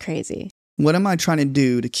 That's crazy. What am I trying to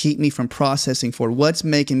do to keep me from processing forward? What's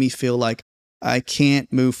making me feel like I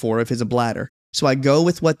can't move forward if it's a bladder? So I go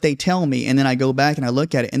with what they tell me, and then I go back and I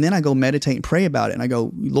look at it, and then I go meditate and pray about it. And I go,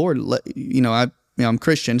 Lord, I'm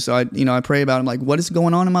Christian, so I pray about it. I'm like, what is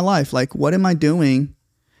going on in my life? Like, what am I doing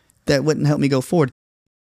that wouldn't help me go forward?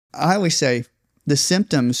 I always say the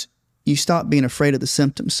symptoms, you stop being afraid of the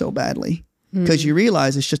symptoms so badly because you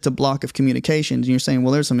realize it's just a block of communications. And you're saying,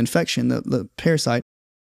 well, there's some infection, the parasite,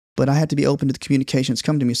 but I have to be open to the communications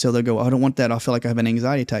come to me. So they'll go, I don't want that. I feel like I have an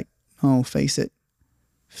anxiety attack. Oh, face it.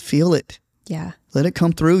 Feel it. Yeah. Let it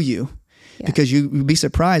come through you, because you'd be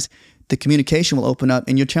surprised. The communication will open up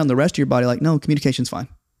and you'll tell the rest of your body like, no, communication's fine.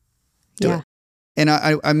 Do it. And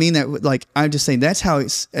I mean that, like, I'm just saying that's how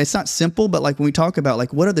it's not simple, but like when we talk about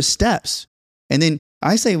like, what are the steps? And then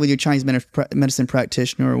I say with your Chinese medicine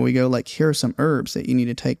practitioner, we go like, here are some herbs that you need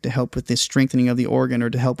to take to help with this strengthening of the organ or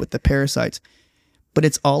to help with the parasites. But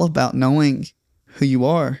it's all about knowing who you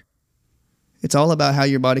are. It's all about how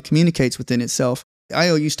your body communicates within itself.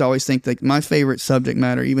 I used to always think that my favorite subject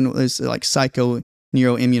matter, even is like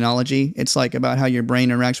neuroimmunology. It's like about how your brain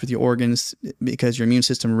interacts with your organs because your immune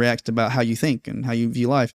system reacts about how you think and how you view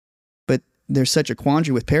life. But there's such a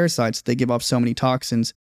quandary with parasites. They give off so many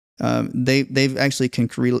toxins. They've actually can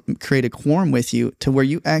create a quorum with you to where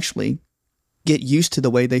you actually get used to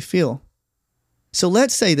the way they feel. So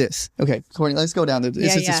let's say this. Okay, Courtney, let's go down.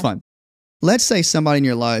 This is fun. Let's say somebody in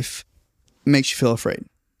your life makes you feel afraid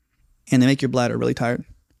and they make your bladder really tired.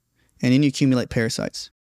 And then you accumulate parasites.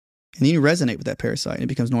 And then you resonate with that parasite and it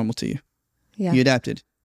becomes normal to you. Yeah. You adapted.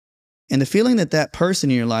 And the feeling that that person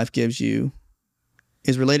in your life gives you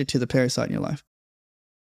is related to the parasite in your life.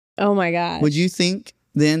 Oh my God. Would you think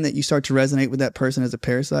then that you start to resonate with that person as a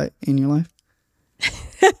parasite in your life?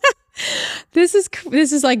 This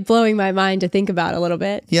is like blowing my mind to think about a little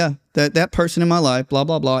bit. Yeah. That person in my life, blah,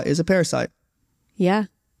 blah, blah, is a parasite. Yeah.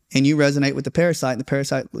 And you resonate with the parasite and the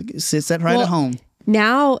parasite sits at home.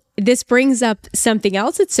 Now, this brings up something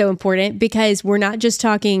else that's so important because we're not just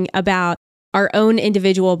talking about our own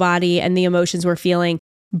individual body and the emotions we're feeling,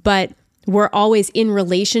 but we're always in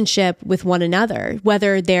relationship with one another,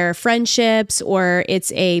 whether they're friendships or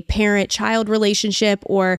it's a parent-child relationship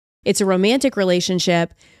or it's a romantic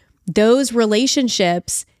relationship. Those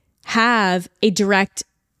relationships have a direct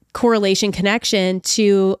correlation connection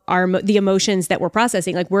to the emotions that we're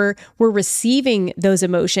processing. Like we're receiving those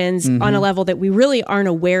emotions on a level that we really aren't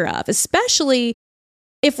aware of, especially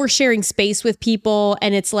if we're sharing space with people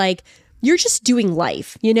and it's like, you're just doing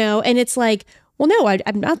life, and it's like, well, no,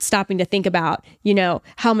 I'm not stopping to think about,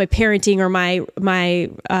 how my parenting or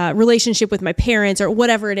my relationship with my parents or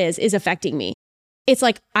whatever it is affecting me. It's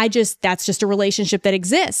like, that's just a relationship that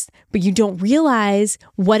exists, but you don't realize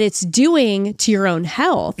what it's doing to your own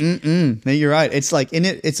health. No, you're right. It's like,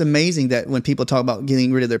 it's amazing that when people talk about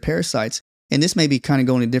getting rid of their parasites, and this may be kind of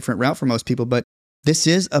going a different route for most people, but this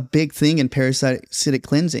is a big thing in parasitic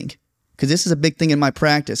cleansing, because this is a big thing in my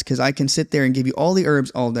practice, because I can sit there and give you all the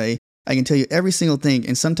herbs all day. I can tell you every single thing.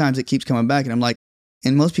 And sometimes it keeps coming back. And I'm like,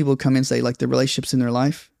 and most people come in and say like the relationships in their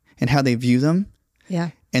life and how they view them.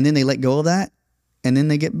 Yeah. And then they let go of that. And then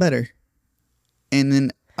they get better. And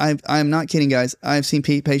then I'm not kidding, guys. I've seen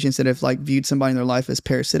patients that have like viewed somebody in their life as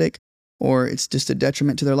parasitic, or it's just a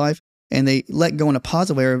detriment to their life. And they let go in a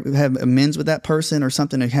positive way, or have amends with that person or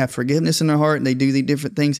something, to have forgiveness in their heart. And they do the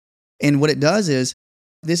different things. And what it does is,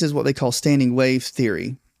 this is what they call standing wave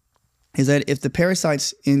theory, is that if the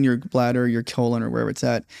parasite's in your bladder, your colon, or wherever it's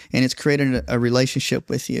at, and it's created a relationship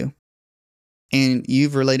with you, and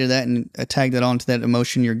you've related that and tagged it onto that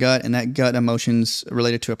emotion, your gut, and that gut emotion's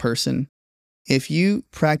related to a person. If you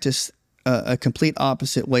practice a complete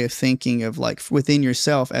opposite way of thinking of like within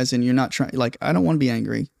yourself, as in you're not trying, like, I don't want to be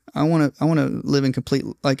angry. I want to live in complete,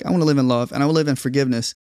 like, I want to live in love and I want to live in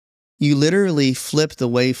forgiveness. You literally flip the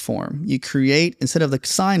waveform. You create, instead of the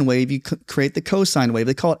sine wave, you create the cosine wave.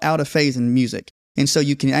 They call it out of phase in music. And so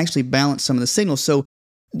you can actually balance some of the signals. So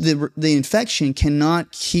the infection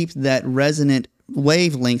cannot keep that resonant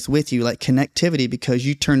wavelength with you, like connectivity, because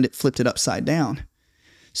you flipped it upside down.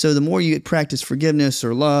 So the more you practice forgiveness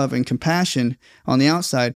or love and compassion on the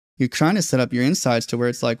outside, you're trying to set up your insides to where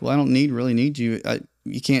it's like, well, I don't really need you.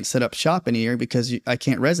 You can't set up shop in here because I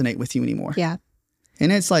can't resonate with you anymore. Yeah.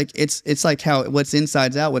 And it's like how what's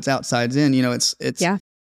inside's out, what's outside's in. It's yeah.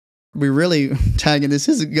 We're really tagging. This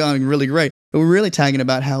isn't going really great, but we're really tagging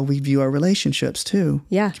about how we view our relationships too.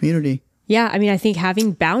 Yeah. Community. Yeah. I mean, I think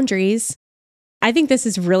having boundaries, I think this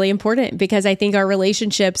is really important because I think our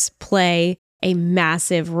relationships play a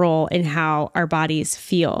massive role in how our bodies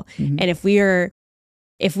feel. Mm-hmm. And if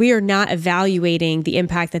we are not evaluating the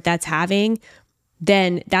impact that that's having,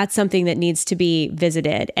 then that's something that needs to be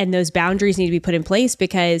visited. And those boundaries need to be put in place,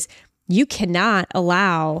 because you cannot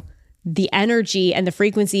allow the energy and the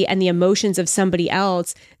frequency and the emotions of somebody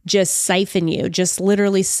else just siphon you, just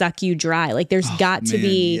literally suck you dry. Like there's got to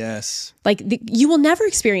be, yes, like you will never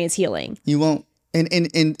experience healing. You won't.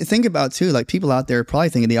 And think about too, like people out there are probably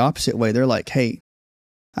thinking the opposite way. They're like, hey,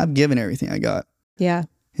 I've given everything I got. Yeah.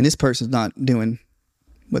 And this person's not doing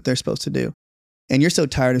what they're supposed to do. And you're so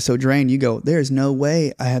tired and so drained, you go, there's no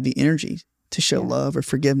way I have the energy to show love or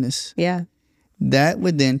forgiveness. Yeah. That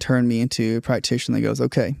would then turn me into a practitioner that goes,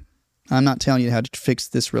 okay, I'm not telling you how to fix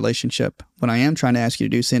this relationship. What I am trying to ask you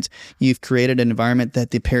to do, since you've created an environment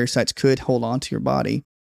that the parasites could hold on to your body,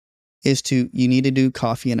 is you need to do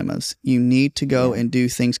coffee enemas. You need to go and do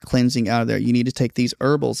things cleansing out of there. You need to take these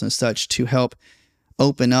herbals and such to help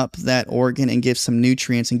open up that organ and give some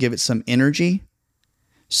nutrients and give it some energy,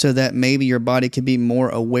 so that maybe your body can be more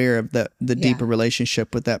aware of the deeper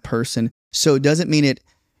relationship with that person. So it doesn't mean it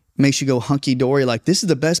makes you go hunky-dory like, this is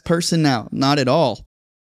the best person now. Not at all.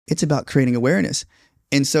 It's about creating awareness.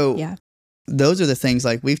 And so those are the things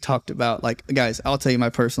like we've talked about. Like, guys, I'll tell you my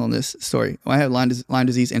personal story. I had Lyme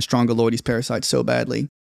disease and strongyloides parasites so badly.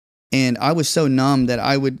 And I was so numb that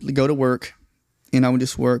I would go to work and I would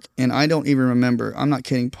just work. And I don't even remember, I'm not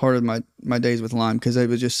kidding, part of my days with Lyme because I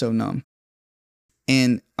was just so numb.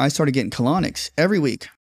 And I started getting colonics every week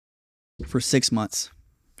for 6 months.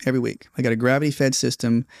 Every week. I got a gravity-fed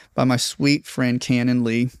system by my sweet friend, Cannon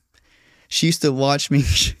Lee. She used to watch me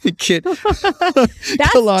get That's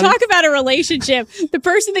colonic. Talk about a relationship. The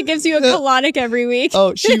person that gives you a colonic every week.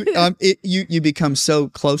 Oh, you become so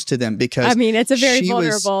close to them because I mean, it's a very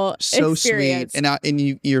vulnerable so experience. Sweet,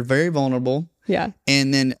 and you're very vulnerable. Yeah.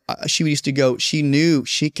 And then she used to go. She knew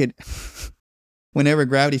she could. Whenever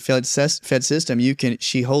gravity-fed system,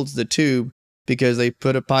 she holds the tube because they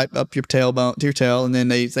put a pipe up your tailbone to your tail, and then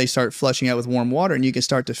they start flushing out with warm water, and you can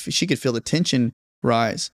she could feel the tension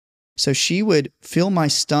rise. So she would feel my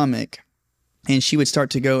stomach, and she would start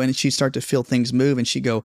to go, and she'd start to feel things move, and she'd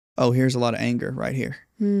go, oh, here's a lot of anger right here.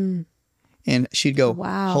 Mm. And she'd go,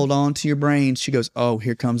 wow, hold on to your brain. She goes, oh,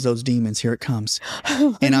 here comes those demons. Here it comes.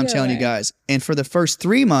 And I'm telling you guys, and for the first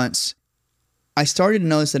 3 months, I started to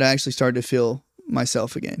notice that I actually started to feel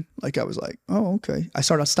myself again. Like I was like, oh, okay. I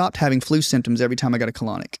stopped having flu symptoms every time I got a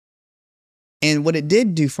colonic. And what it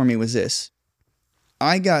did do for me was this.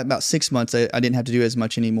 I got about 6 months, I didn't have to do as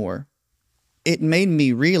much anymore. It made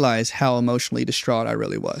me realize how emotionally distraught I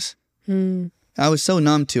really was. I was so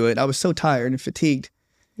numb to it. I was so tired and fatigued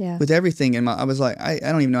with everything. And I was like, I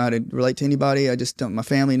don't even know how to relate to anybody. I just don't, my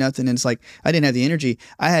family, nothing. And it's like, I didn't have the energy.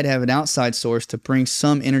 I had to have an outside source to bring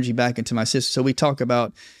some energy back into my system. So we talk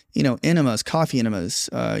about, enemas, coffee enemas,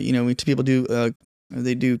 people do,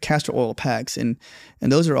 they do castor oil packs, and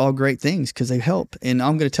those are all great things because they help. And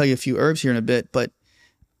I'm going to tell you a few herbs here in a bit, but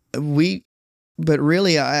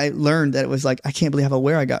really I learned that it was like, I can't believe how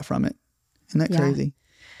aware I got from it. Isn't that crazy?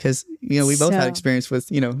 Because, we both had experience with,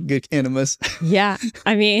 good enemas. Yeah.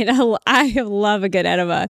 I mean, I love a good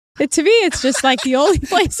enema. To me, it's just like the only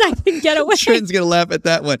place I can get away. Trenton's going to laugh at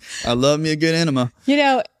that one. I love me a good enema.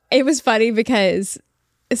 It was funny because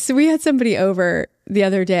we had somebody over the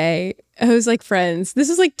other day who's like friends. This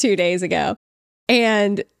was like 2 days ago.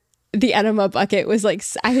 And the enema bucket was like,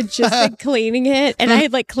 I had just been cleaning it, and I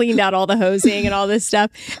had like cleaned out all the hosing and all this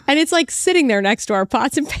stuff. And it's like sitting there next to our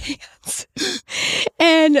pots and pans.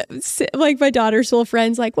 And like my daughter's little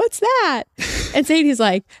friend's like, what's that? And Sadie's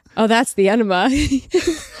like, oh, that's the enema.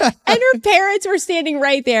 And her parents were standing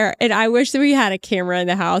right there. And I wish that we had a camera in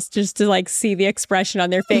the house just to like see the expression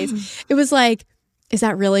on their face. It was like, is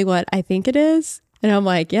that really what I think it is? And I'm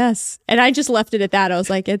like, yes. And I just left it at that. I was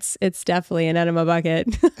like, it's definitely an enema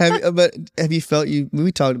bucket. Have you felt,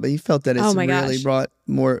 we talked about, you felt that it's really brought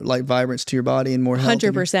more like vibrance to your body and more health?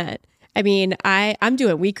 100%. I mean, I'm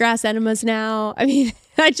doing wheatgrass enemas now. I mean,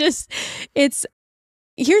 here's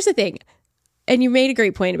the thing. And you made a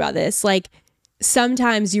great point about this. Like,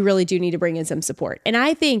 sometimes you really do need to bring in some support. And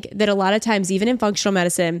I think that a lot of times, even in functional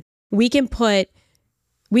medicine, we can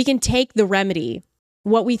take the remedy,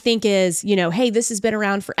 what we think is, hey, this has been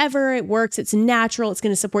around forever. It works. It's natural. It's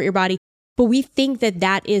going to support your body. But we think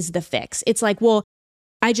that is the fix. It's like, well,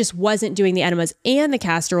 I just wasn't doing the enemas and the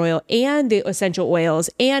castor oil and the essential oils.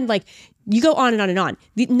 And like, you go on and on and on.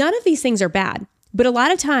 None of these things are bad. But a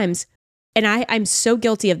lot of times, and I'm so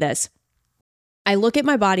guilty of this, I look at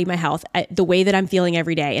my body, my health, the way that I'm feeling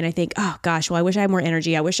every day. And I think, oh gosh, well, I wish I had more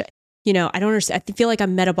energy. I wish, I don't understand. I feel like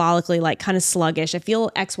I'm metabolically like kind of sluggish. I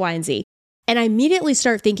feel X, Y, and Z. And I immediately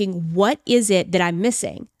start thinking, what is it that I'm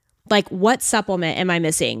missing? Like, what supplement am I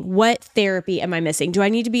missing? What therapy am I missing? Do I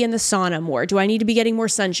need to be in the sauna more? Do I need to be getting more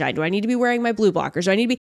sunshine? Do I need to be wearing my blue blockers? Do I need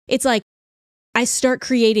to be? It's like, I start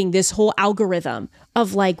creating this whole algorithm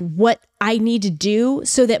of like what I need to do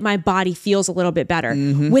so that my body feels a little bit better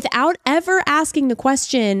without ever asking the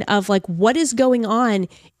question of like, what is going on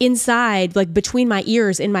inside, like between my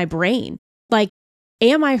ears and my brain? Like,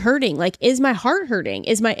 am I hurting? Like, is my heart hurting?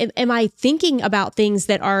 Am I thinking about things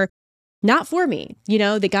that are not for me?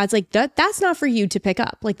 That God's like, that's not for you to pick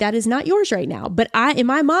up. Like, that is not yours right now. But in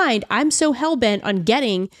my mind, I'm so hell bent on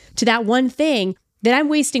getting to that one thing then I'm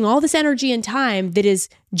wasting all this energy and time that is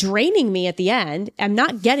draining me at the end. I'm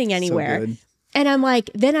not getting anywhere. So and I'm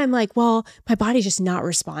like, well, my body's just not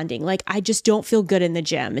responding. Like, I just don't feel good in the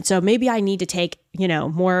gym. And so maybe I need to take,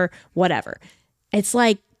 more whatever. It's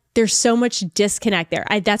like, there's so much disconnect there.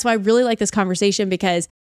 That's why I really like this conversation, because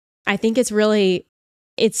I think it's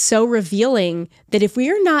so revealing that if we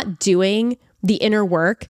are not doing the inner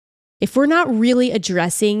work, if we're not really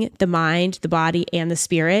addressing the mind, the body, and the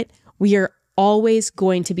spirit, we are always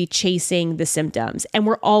going to be chasing the symptoms, and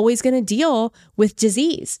we're always going to deal with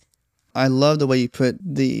disease. I love the way you put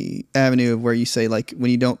the avenue of where you say, like,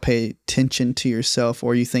 when you don't pay attention to yourself,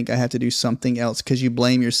 or you think I have to do something else because you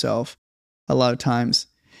blame yourself a lot of times.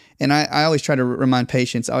 And I always try to remind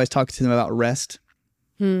patients, I always talk to them about rest.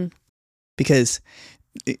 Because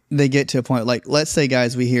they get to a point, like, let's say,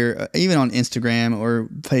 guys, we hear, even on Instagram or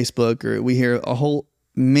Facebook, or we hear a whole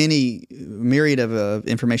myriad of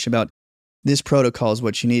information about this protocol is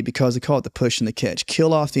what you need, because they call it the push and the catch.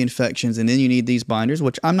 Kill off the infections, and then you need these binders,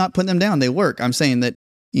 which I'm not putting them down. They work. I'm saying that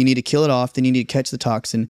you need to kill it off, then you need to catch the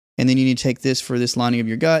toxin, and then you need to take this for this lining of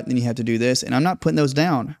your gut, and then you have to do this. And I'm not putting those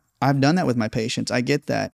down. I've done that with my patients. I get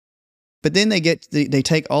that. But then they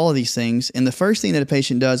take all of these things, and the first thing that a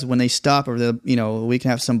patient does when they stop, or we can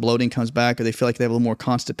have some bloating comes back, or they feel like they have a little more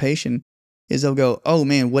constipation, is they'll go, oh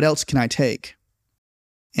man, what else can I take?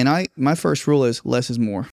 And my first rule is less is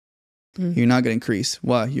more. You're not going to increase.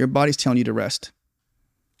 Why? Your body's telling you to rest.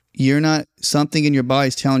 Something in your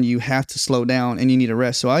body's telling you have to slow down and you need to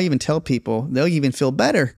rest. So I even tell people, they'll even feel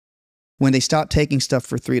better when they stop taking stuff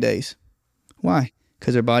for 3 days. Why?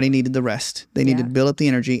 Because their body needed the rest. They needed to build up the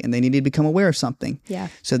energy, and they needed to become aware of something. Yeah.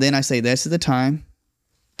 So then I say, this is the time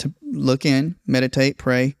to look in, meditate,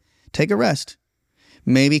 pray, take a rest.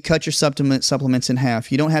 Maybe cut your supplements in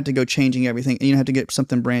half. You don't have to go changing everything. You don't have to get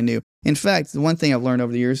something brand new. In fact, the one thing I've learned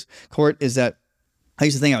over the years, Court, is that I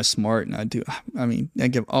used to think I was smart, and I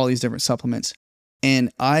give all these different supplements.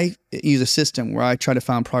 And I use a system where I try to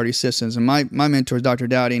find priority systems. And my mentor is Dr.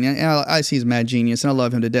 Dowdy, and I see he's a mad genius, and I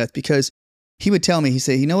love him to death, because he would tell me, he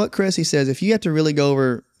said, you know what, Chris? He says, if you have to really go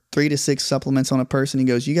over 3 to 6 supplements on a person, he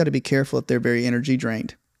goes, you got to be careful if they're very energy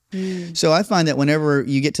drained. So I find that whenever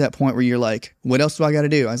you get to that point where you're like, what else do I got to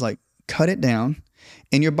do? I was like, cut it down,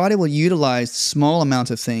 and your body will utilize small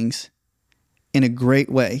amounts of things in a great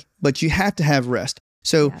way, but you have to have rest.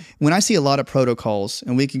 So when I see a lot of protocols,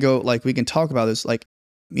 and we can talk about this, like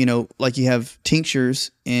you have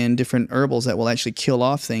tinctures and different herbals that will actually kill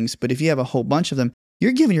off things. But if you have a whole bunch of them,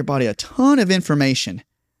 you're giving your body a ton of information.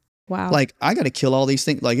 Wow. Like, I got to kill all these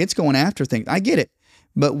things. Like, it's going after things. I get it.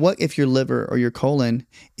 But what if your liver or your colon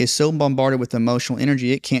is so bombarded with emotional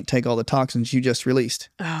energy, it can't take all the toxins you just released?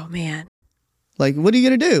 Oh, man. Like, what are you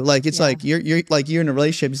going to do? Like, it's like you're in a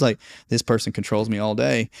relationship. It's like, this person controls me all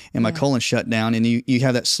day, and my colon's shut down, and you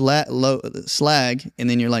have that slag, and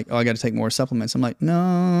then you're like, oh, I got to take more supplements. I'm like,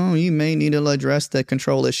 no, you may need to address the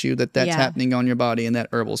control issue that's happening on your body, and that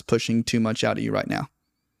herbal's pushing too much out of you right now.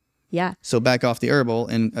 Yeah. So back off the herbal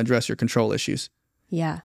and address your control issues.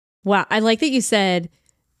 Yeah. Wow. I like that you said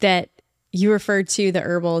that you referred to the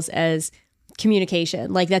herbals as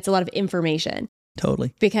communication. Like, that's a lot of information.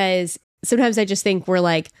 Totally. Because sometimes I just think we're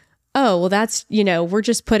like, oh, well, that's, we're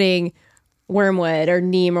just putting wormwood or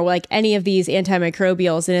neem or like any of these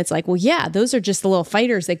antimicrobials. And it's like, well, yeah, those are just the little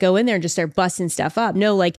fighters that go in there and just start busting stuff up.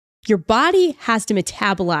 No, like, your body has to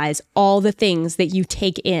metabolize all the things that you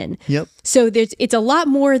take in. Yep. So it's a lot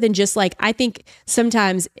more than just like, I think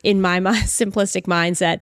sometimes in my simplistic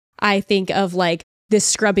mindset, I think of like this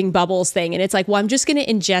scrubbing bubbles thing. And it's like, well, I'm just going to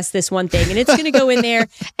ingest this one thing, and it's going to go in there,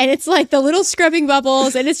 and it's like the little scrubbing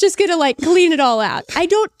bubbles, and it's just going to like clean it all out. I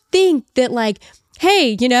don't think that like,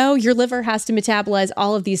 hey, your liver has to metabolize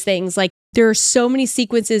all of these things. Like, there are so many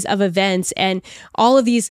sequences of events and all of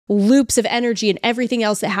these loops of energy and everything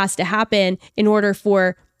else that has to happen in order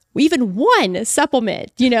for even one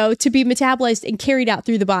supplement, to be metabolized and carried out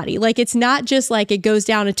through the body. Like, it's not just like it goes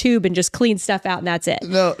down a tube and just cleans stuff out and that's it.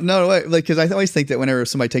 No way. Like, because I always think that whenever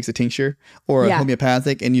somebody takes a tincture or a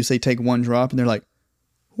homeopathic, and you say take 1 drop, and they're like,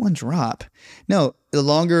 1 drop? No, the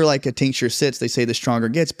longer like a tincture sits, they say the stronger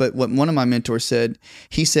it gets. But what one of my mentors said,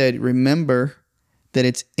 he said, remember that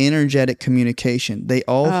it's energetic communication. They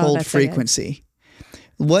all hold frequency.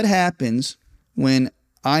 What happens when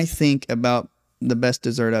I think about the best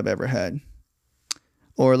dessert I've ever had?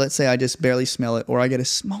 Or let's say I just barely smell it, or I get a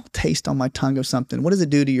small taste on my tongue of something. What does it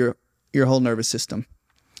do to your whole nervous system?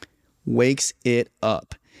 Wakes it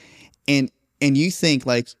up. And you think,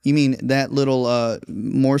 like, you mean that little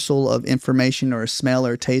morsel of information or a smell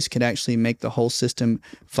or a taste could actually make the whole system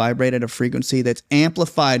vibrate at a frequency that's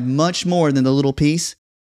amplified much more than the little piece?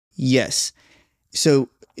 Yes. So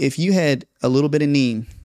if you had a little bit of neem,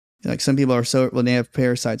 like some people are so, when they have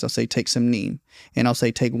parasites, I'll say, take some neem. And I'll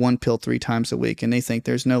say, take one pill 3 times a week. And they think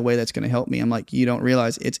there's no way that's going to help me. I'm like, you don't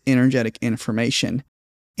realize it's energetic information.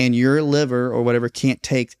 And your liver or whatever can't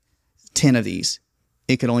take 10 of these.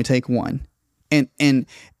 It can only take 1.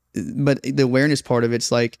 But the awareness part of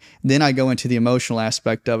it's like, then I go into the emotional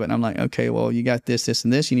aspect of it. And I'm like, okay, well, you got this, this,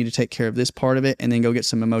 and this. You need to take care of this part of it and then go get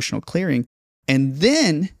some emotional clearing. And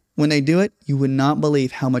then when they do it, you would not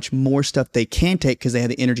believe how much more stuff they can take because they have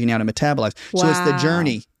the energy now to metabolize. Wow. So it's the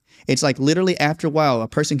journey. It's like literally after a while, a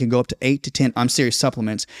person can go up to 8 to 10, I'm serious,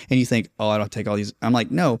 supplements. And you think, oh, I don't take all these. I'm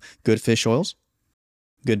like, no, good fish oils,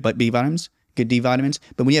 good B vitamins, good D vitamins.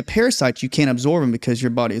 But when you have parasites, you can't absorb them because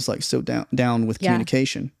your body is like so down with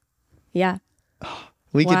communication. Yeah.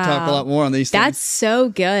 We could talk a lot more on these things. That's so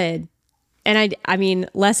good. And I mean,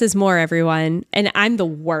 less is more, everyone. And I'm the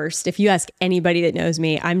worst. If you ask anybody that knows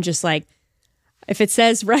me, I'm just like, if it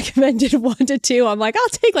says recommended 1 to 2, I'm like, I'll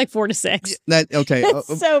take like 4 to 6. Okay.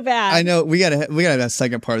 That's so bad. I know we gotta have that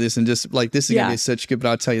second part of this, and just like this is gonna be such good. But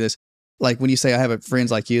I'll tell you this: like when you say I have friends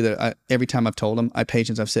like you that every time I've told them,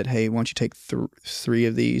 patients, I've said, hey, why don't you take 3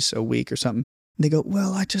 of these a week or something? And they go,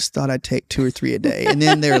 well, I just thought I'd take 2 or 3 a day, and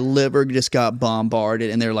then their liver just got bombarded,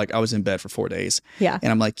 and they're like, I was in bed for 4 days. Yeah.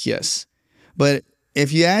 And I'm like, yes. But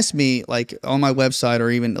if you ask me, like on my website, or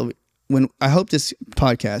even when I hope this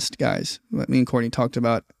podcast, guys, what me and Courtney talked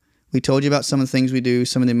about, we told you about some of the things we do,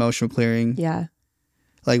 some of the emotional clearing. Yeah.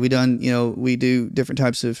 Like we do different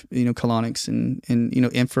types of, colonics and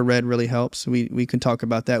infrared really helps. We can talk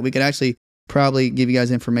about that. We could actually probably give you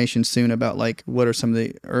guys information soon about like what are some of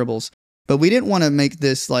the herbals. But we didn't want to make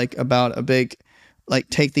this like about a big, like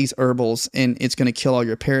take these herbals and it's going to kill all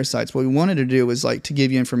your parasites. What we wanted to do was like to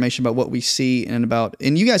give you information about what we see and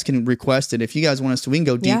you guys can request it if you guys want us to. We can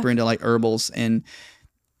go deeper into like herbals and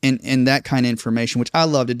that kind of information, which I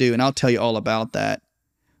love to do, and I'll tell you all about that.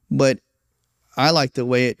 But I like the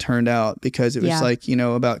way it turned out because it was like,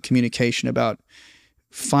 about communication, about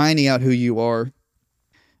finding out who you are.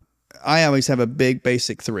 I always have a big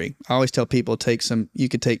basic 3. I always tell people you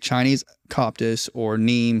could take Chinese coptis or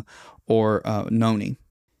neem or noni.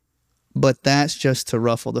 But that's just to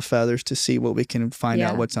ruffle the feathers to see what we can find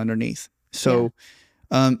out what's underneath. So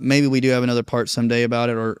maybe we do have another part someday about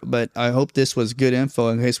it, but I hope this was good info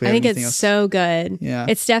in case we have anything else. I think it's so good. Yeah.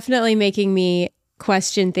 It's definitely making me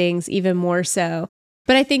question things even more so.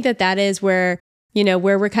 But I think that is where,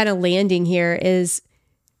 where we're kind of landing here is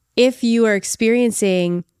if you are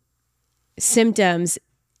experiencing symptoms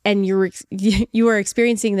and you are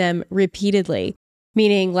experiencing them repeatedly,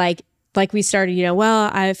 meaning like we started, well,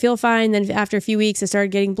 I feel fine. Then after a few weeks, I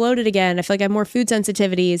started getting bloated again. I feel like I have more food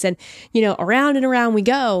sensitivities and, around and around we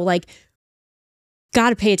go. Like, got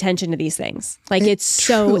to pay attention to these things. Like it's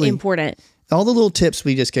so important. All the little tips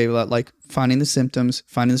we just gave about like finding the symptoms,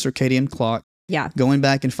 finding the circadian clock. Yeah. Going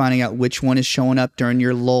back and finding out which one is showing up during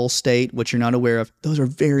your lull state, which you're not aware of. Those are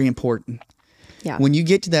very important. Yeah. When you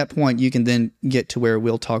get to that point, you can then get to where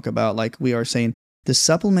we'll talk about, like we are saying, the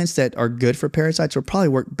supplements that are good for parasites will probably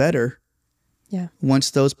work better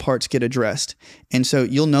once those parts get addressed. And so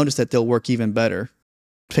you'll notice that they'll work even better.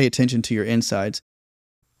 Pay attention to your insides.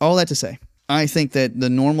 All that to say, I think that the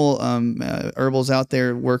normal herbals out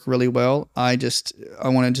there work really well. This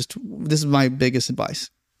is my biggest advice.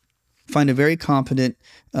 Find a very competent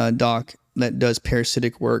doc that does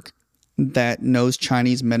parasitic work, that knows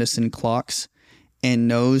Chinese medicine clocks and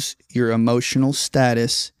knows your emotional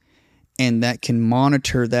status, and that can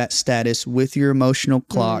monitor that status with your emotional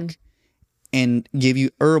clock and give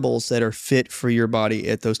you herbals that are fit for your body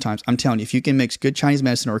at those times. I'm telling you, if you can mix good Chinese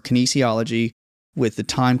medicine or kinesiology with the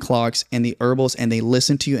time clocks and the herbals, and they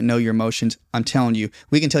listen to you and know your emotions, I'm telling you,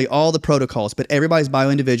 we can tell you all the protocols, but everybody's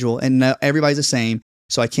bio-individual and everybody's the same.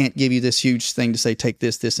 So I can't give you this huge thing to say, take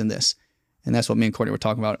this, this, and this. And that's what me and Courtney were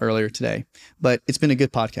talking about earlier today. But it's been a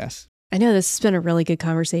good podcast. I know this has been a really good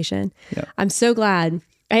conversation. Yeah. I'm so glad.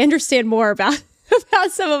 I understand more about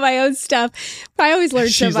some of my own stuff. I always learn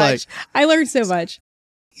so much. I learned so much.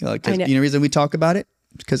 The reason we talk about it?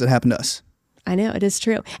 Because it happened to us. I know, it is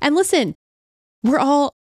true. And listen, we're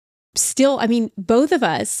all still, both of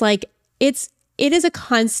us, like it is a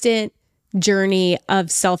constant journey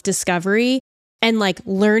of self-discovery and like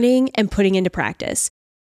learning and putting into practice.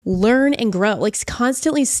 Learn and grow, like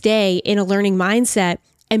constantly stay in a learning mindset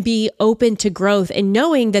and be open to growth, and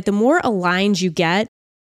knowing that the more aligned you get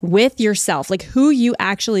with yourself, like who you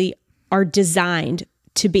actually are designed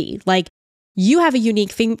to be, like you have a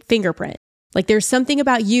unique fingerprint. Like there's something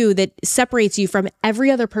about you that separates you from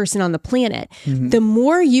every other person on the planet. The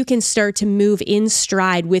more you can start to move in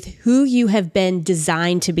stride with who you have been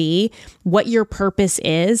designed to be, what your purpose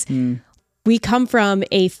is. We come from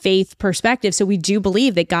a faith perspective. So we do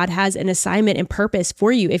believe that God has an assignment and purpose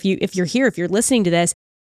for you. If you're here, if you're listening to this,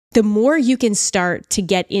 the more you can start to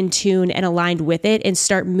get in tune and aligned with it and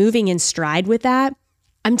start moving in stride with that,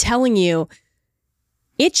 I'm telling you,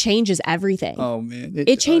 it changes everything. Oh man,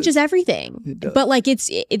 it changes everything. It does. But like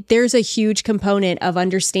there's a huge component of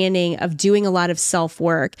understanding, of doing a lot of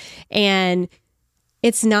self-work, and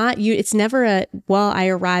it's never I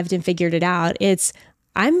arrived and figured it out.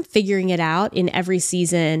 I'm figuring it out in every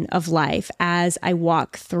season of life as I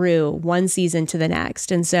walk through one season to the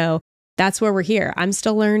next. And so that's where we're here. I'm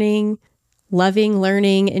still learning, loving,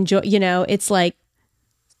 learning, enjoy, it's like,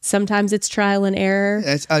 sometimes it's trial and error.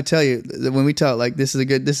 I tell you, when we talk, like this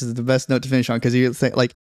is the best note to finish on, because you think,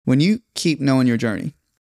 like, when you keep knowing your journey,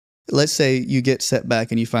 let's say you get set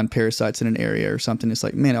back and you find parasites in an area or something. It's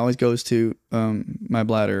like, man, it always goes to my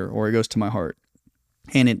bladder, or it goes to my heart,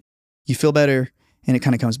 and you feel better, and it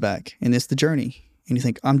kind of comes back, and it's the journey. And you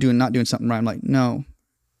think, I'm not doing something right. I'm like, no.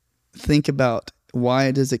 Think about,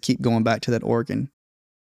 why does it keep going back to that organ?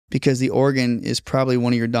 Because the organ is probably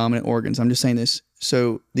one of your dominant organs. I'm just saying this.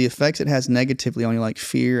 So the effects it has negatively on you, like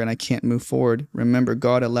fear and I can't move forward, remember,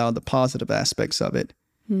 God allowed the positive aspects of it.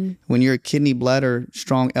 When you're a kidney, bladder,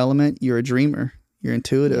 strong element, you're a dreamer. You're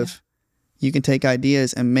intuitive. Yeah. You can take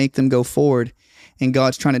ideas and make them go forward. And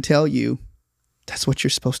God's trying to tell you, that's what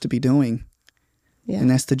you're supposed to be doing. Yeah. And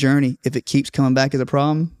that's the journey. If it keeps coming back as a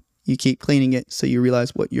problem, you keep cleaning it so you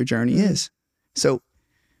realize what your journey is. So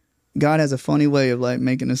God has a funny way of like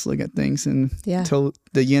making us look at things, and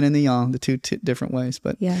the yin and the yang, the two different ways.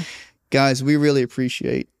 But guys, we really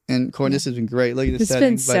appreciate. And Courtney, this has been great. Look at this. It's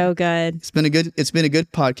been so good. It's been a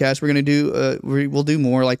good podcast. We're gonna do we'll do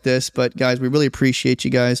more like this. But guys, we really appreciate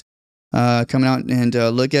you guys coming out and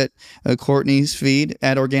look at Courtney's feed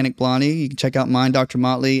at Organic Blondie. You can check out mine, Dr.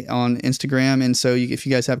 Motley, on Instagram. And so if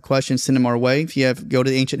you guys have questions, send them our way. If you go to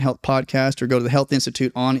the Ancient Health Podcast or go to the Health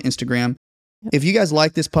Institute on Instagram. If you guys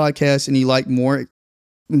like this podcast and you like more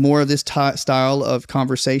of this style of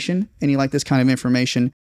conversation, and you like this kind of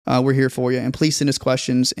information, we're here for you. And please send us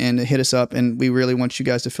questions and hit us up. And we really want you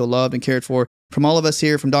guys to feel loved and cared for. From all of us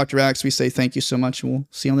here, from Dr. Axe, we say thank you so much, and we'll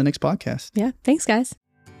see you on the next podcast. Yeah. Thanks, guys.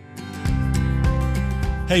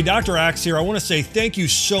 Hey, Dr. Axe here. I want to say thank you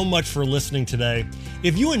so much for listening today.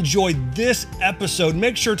 If you enjoyed this episode,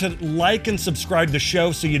 make sure to like and subscribe to the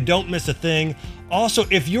show so you don't miss a thing. Also,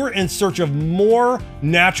 if you're in search of more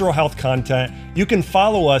natural health content, you can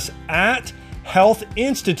follow us at Health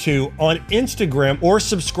Institute on Instagram, or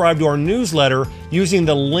subscribe to our newsletter using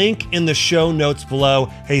the link in the show notes below.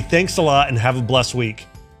 Hey, thanks a lot and have a blessed week.